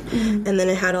big. And then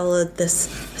it had all of this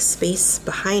space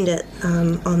behind it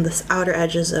on the outer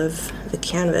edges of the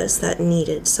canvas that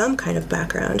needed some kind of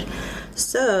background.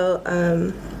 So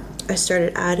I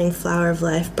started adding flower of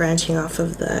life branching off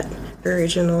of that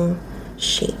original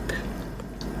shape.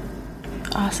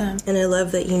 Awesome. And I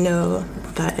love that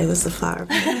that it was the flower of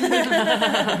life.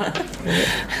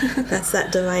 Right? That's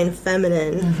that divine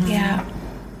feminine. Yeah.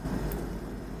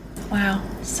 Wow.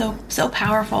 So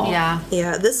powerful. Yeah.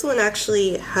 Yeah, this one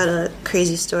actually had a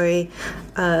crazy story.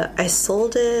 I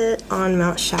sold it on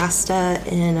Mount Shasta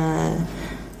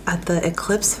at the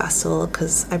Eclipse Festival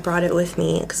because I brought it with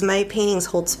me because my paintings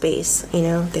hold space,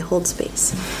 they hold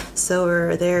space. So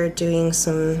we're there doing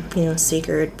some,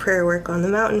 sacred prayer work on the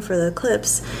mountain for the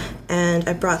eclipse, and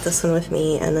I brought this one with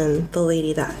me, and then the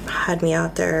lady that had me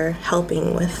out there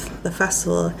helping with the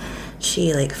festival,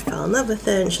 she fell in love with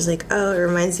it, and she's like, "Oh, it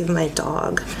reminds you of my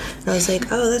dog." And I was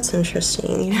like, "Oh, that's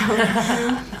interesting,"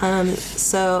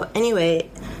 So anyway,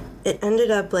 it ended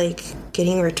up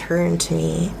getting returned to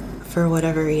me for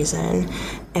whatever reason,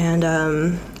 and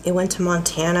It went to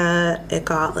Montana. It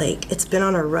got it's been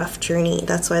on a rough journey.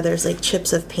 That's why there's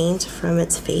chips of paint from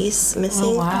its face missing.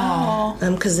 Oh, wow.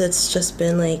 Because it's just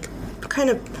been kind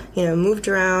of, moved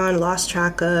around, lost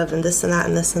track of, and this and that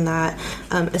and this and that.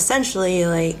 Essentially,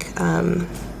 it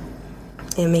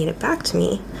made it back to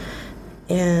me.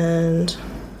 And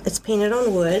it's painted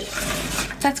on wood.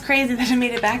 That's crazy that it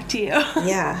made it back to you.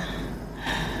 Yeah.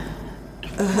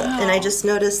 And I just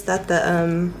noticed that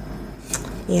the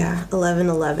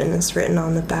 1111 is written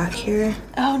on the back here.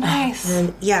 Oh, nice.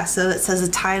 And so it says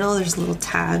the title. There's a little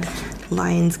tag,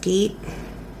 Lionsgate.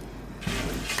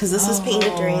 Because this was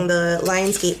painted during the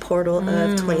Lionsgate portal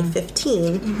of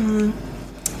 2015. Mm-hmm.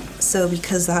 So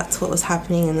because that's what was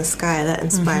happening in the sky, that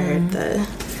inspired the...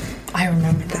 I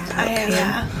remember that.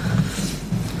 Yeah.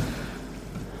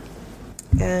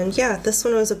 And this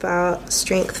one was about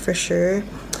strength for sure.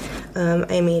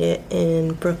 I made it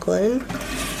in Brooklyn.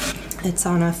 It's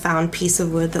on a found piece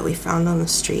of wood that we found on the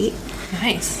street.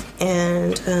 Nice.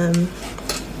 And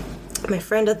my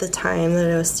friend at the time that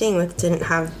I was staying with didn't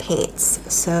have paints,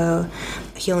 so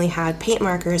he only had paint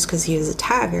markers because he was a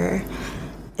tagger.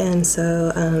 And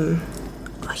so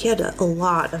he had a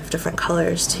lot of different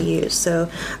colors to use, so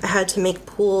I had to make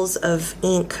pools of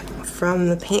ink from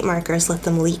the paint markers, let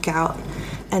them leak out,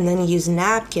 and then use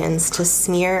napkins to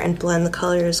smear and blend the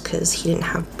colors because he didn't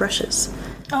have brushes.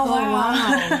 Oh, wow.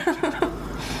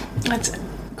 That's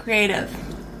creative.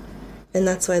 And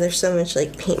that's why there's so much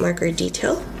paint marker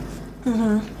detail.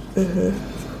 Wow.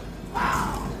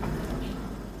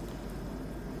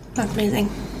 That's amazing.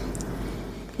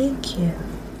 Thank you.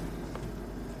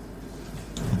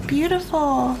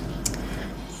 Beautiful.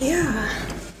 Yeah.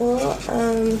 Well,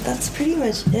 that's pretty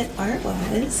much it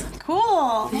art-wise.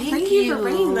 Cool. Thank you for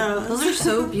bringing those. Those are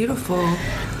so beautiful.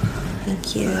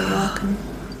 Thank you. You're welcome.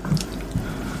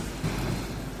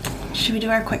 Should we do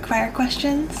our quick fire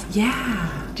questions? Yeah.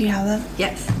 Do you have them?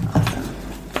 Yes. Awesome.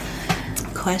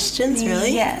 Questions,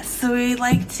 really? Yes. So we'd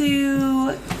like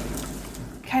to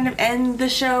kind of end the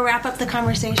show, wrap up the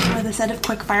conversation with a set of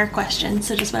quick fire questions.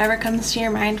 So just whatever comes to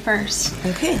your mind first.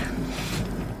 Okay.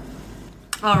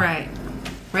 All right.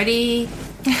 Ready?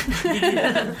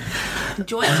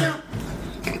 Joints or...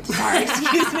 Sorry,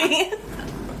 excuse me.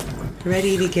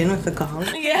 Ready to begin with the gong?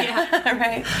 Yeah.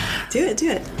 Right. Do it,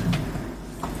 do it.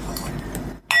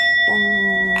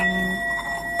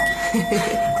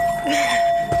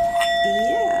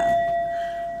 Yeah.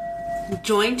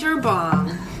 Joint or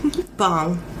bong?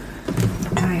 Bong.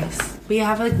 Nice. We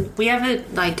have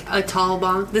a tall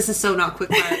bong. This is so not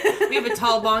quick fire. We have a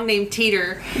tall bong named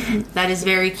Teeter that is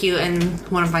very cute and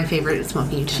one of my favorite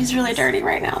smoking utensils. She's really dirty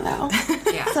right now, though.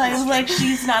 Yeah. So I was like,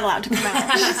 she's not allowed to come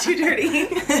out. She's too dirty.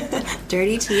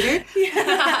 Dirty Teeter?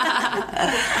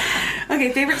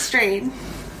 Okay, favorite strain?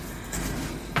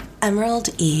 Emerald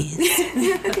Ease.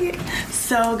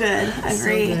 So good.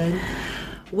 Agree. So good.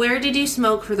 Where did you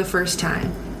smoke for the first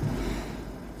time?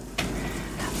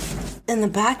 In the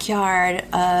backyard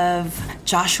of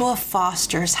Joshua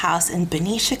Foster's house in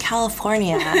Benicia,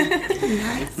 California.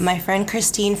 Nice. My friend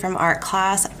Christine from art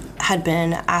class had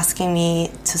been asking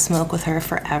me to smoke with her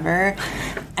forever.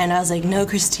 And I was like, no,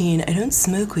 Christine, I don't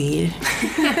smoke weed.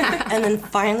 And then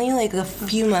finally, a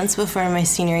few months before my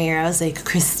senior year, I was like,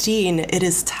 Christine, it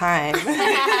is time.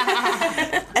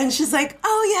 And she's like,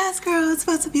 oh, yes, girl, it's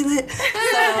about to be lit.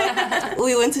 So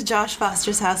we went to Josh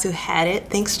Foster's house, who had it.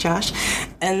 Thanks, Josh.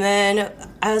 And then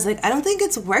I was like, I don't think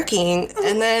it's working.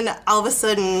 And then all of a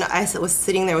sudden, I was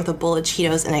sitting there with a bowl of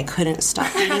Cheetos, and I couldn't stop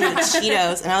eating the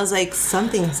Cheetos. And I was like,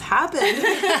 something's happened.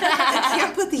 I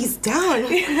can't put these down.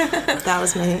 That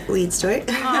was my weed story.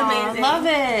 Amazing. Love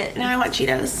it. Now I want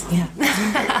Cheetos. Yeah.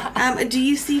 Do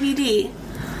you CBD?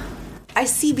 I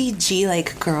CBG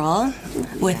like girl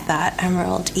with that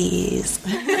Emerald Ease.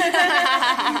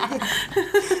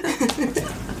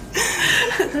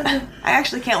 I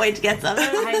actually can't wait to get some.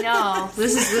 I know.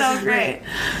 This is great.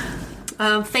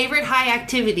 Favorite high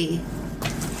activity?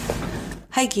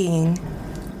 Hiking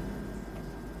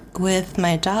with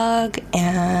my dog,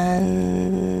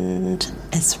 and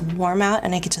it's warm out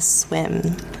and I get to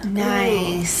swim.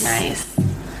 Nice. Nice.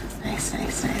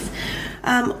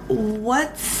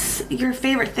 What's your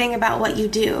favorite thing about what you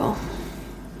do?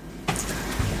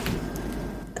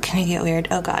 Can I get weird?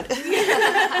 Oh, God.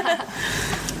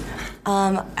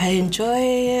 I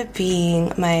enjoy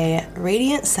being my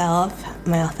radiant self,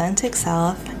 my authentic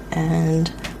self,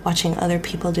 and watching other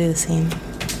people do the same.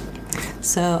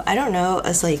 So I don't know,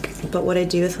 but what I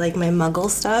do with my muggle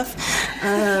stuff,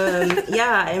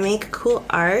 Yeah, I make cool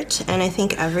art, and I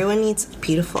think everyone needs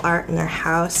beautiful art in their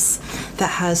house that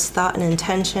has thought and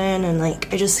intention. And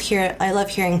like, I love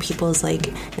hearing people's like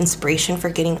inspiration for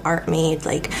getting art made.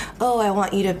 Like, oh, I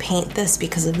want you to paint this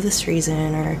because of this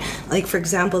reason, or like, for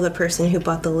example, the person who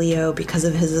bought the Leo because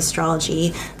of his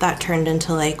astrology, that turned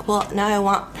into like, well, now I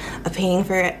want a painting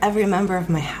for every member of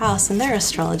my house and their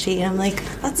astrology. And I'm like,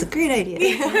 that's a great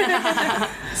idea.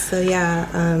 So yeah.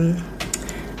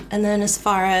 And then as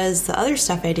far as the other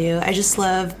stuff I do, I just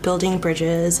love building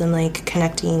bridges and like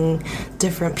connecting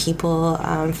different people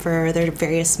for their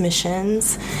various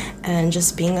missions, and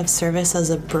just being of service as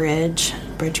a bridge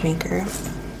maker.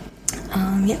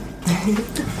 Yeah.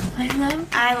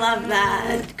 I love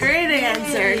that. Great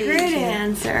answer.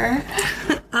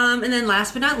 And then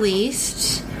last but not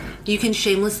least, you can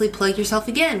shamelessly plug yourself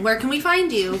again. Where can we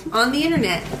find you on the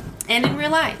internet? And in real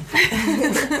life.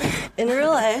 In real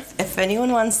life, if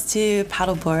anyone wants to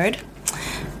paddleboard,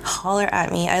 holler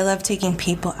at me. I love taking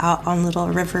people out on little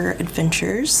river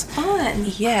adventures. Fun.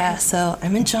 Yeah, so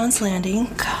I'm in John's Landing.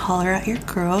 Holler at your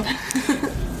girl.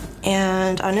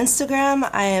 And on Instagram,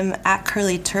 I am at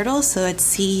Curly Turtle, so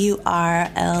it's CURLIE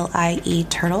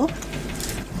Turtle.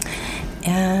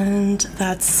 And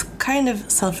that's kind of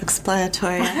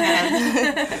self-explanatory. I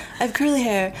have curly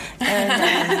hair.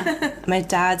 And my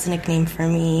dad's nickname for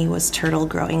me was Turtle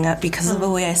growing up because of the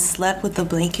way I slept with the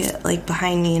blanket like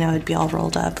behind me, and I would be all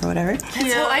rolled up or whatever.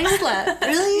 That's how I slept.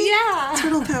 Really? Yeah.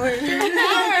 Turtle power.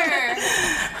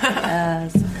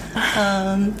 Yes.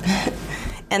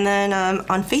 And then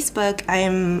on Facebook, I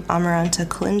am Amaranta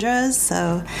Colindres,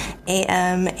 so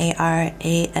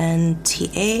AMARANTA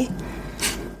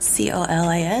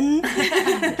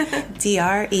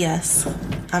COLINDRES.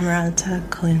 Amaranta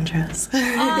Colindres.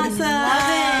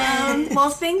 Awesome. Well,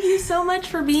 thank you so much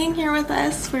for being here with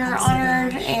us. We're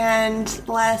honored and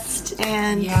blessed,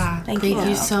 and thank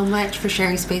you so much for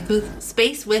sharing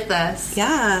space with us.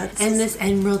 Yeah. And this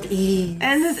Emerald Ease.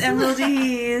 Emerald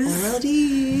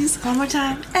Ease. One more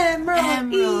time.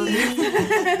 Emerald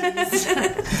Ease.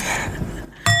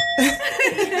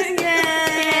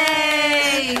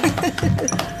 Yay!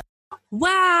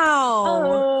 Wow.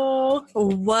 Oh.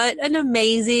 What an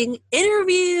amazing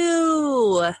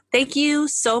interview. Thank you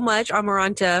so much,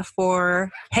 Amaranta, for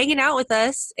hanging out with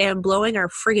us and blowing our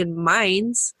friggin'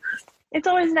 minds. It's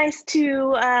always nice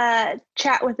to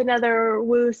chat with another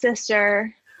Woo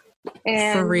sister.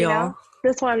 And, For real. You know,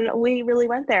 this one, we really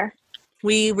went there.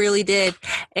 We really did.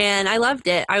 And I loved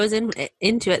it. I was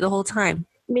into it the whole time.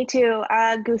 Me too.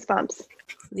 Goosebumps.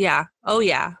 Yeah. Oh,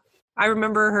 yeah. I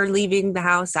remember her leaving the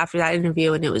house after that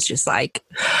interview, and it was just like,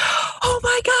 oh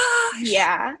my gosh.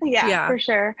 Yeah, for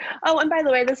sure. Oh, and by the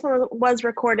way, this one was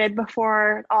recorded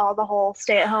before the whole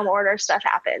stay-at-home order stuff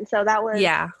happened. So that was...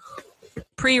 Yeah.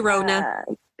 Pre-Rona.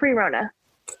 Pre-Rona.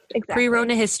 Exactly.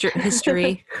 Pre-Rona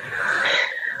history.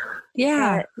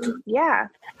 Yeah. Yeah.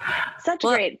 Such a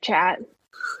great chat.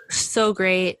 So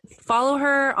great. Follow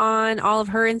her on all of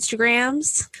her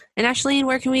Instagrams. And Ashleen,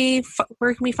 where can we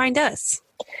find us?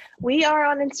 We are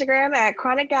on Instagram at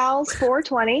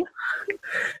ChronicGals420,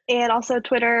 and also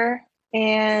Twitter,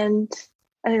 and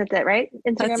I think that's it, right?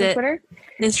 Instagram and Twitter.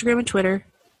 Instagram and Twitter.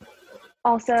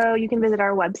 Also, you can visit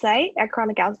our website at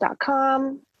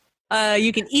chronicgals.com.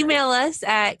 You can email us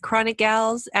at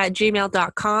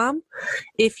chronicgals@gmail.com.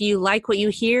 If you like what you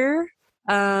hear,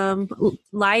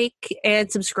 like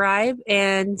and subscribe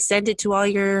and send it to all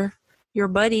your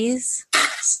buddies,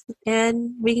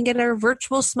 and we can get our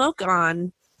virtual smoke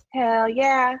on. Hell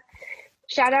yeah.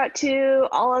 Shout out to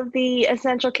all of the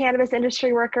essential cannabis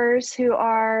industry workers who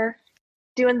are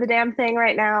doing the damn thing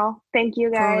right now. Thank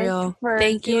you guys for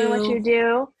doing what you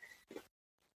do.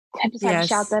 I just have to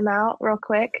shout them out real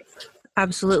quick.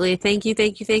 Absolutely. Thank you.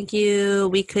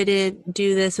 We couldn't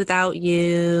do this without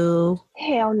you.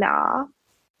 Hell nah.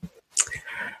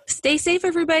 Stay safe,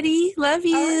 everybody. Love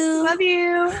you. Love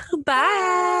you.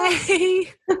 Bye.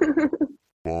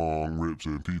 Bong rips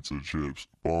and pizza chips.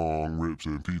 Bong rips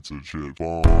and pizza chips.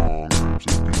 Bong rips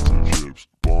and pizza chips.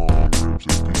 Bong rips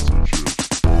and pizza chips.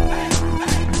 Bong rips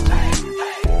and pizza chips.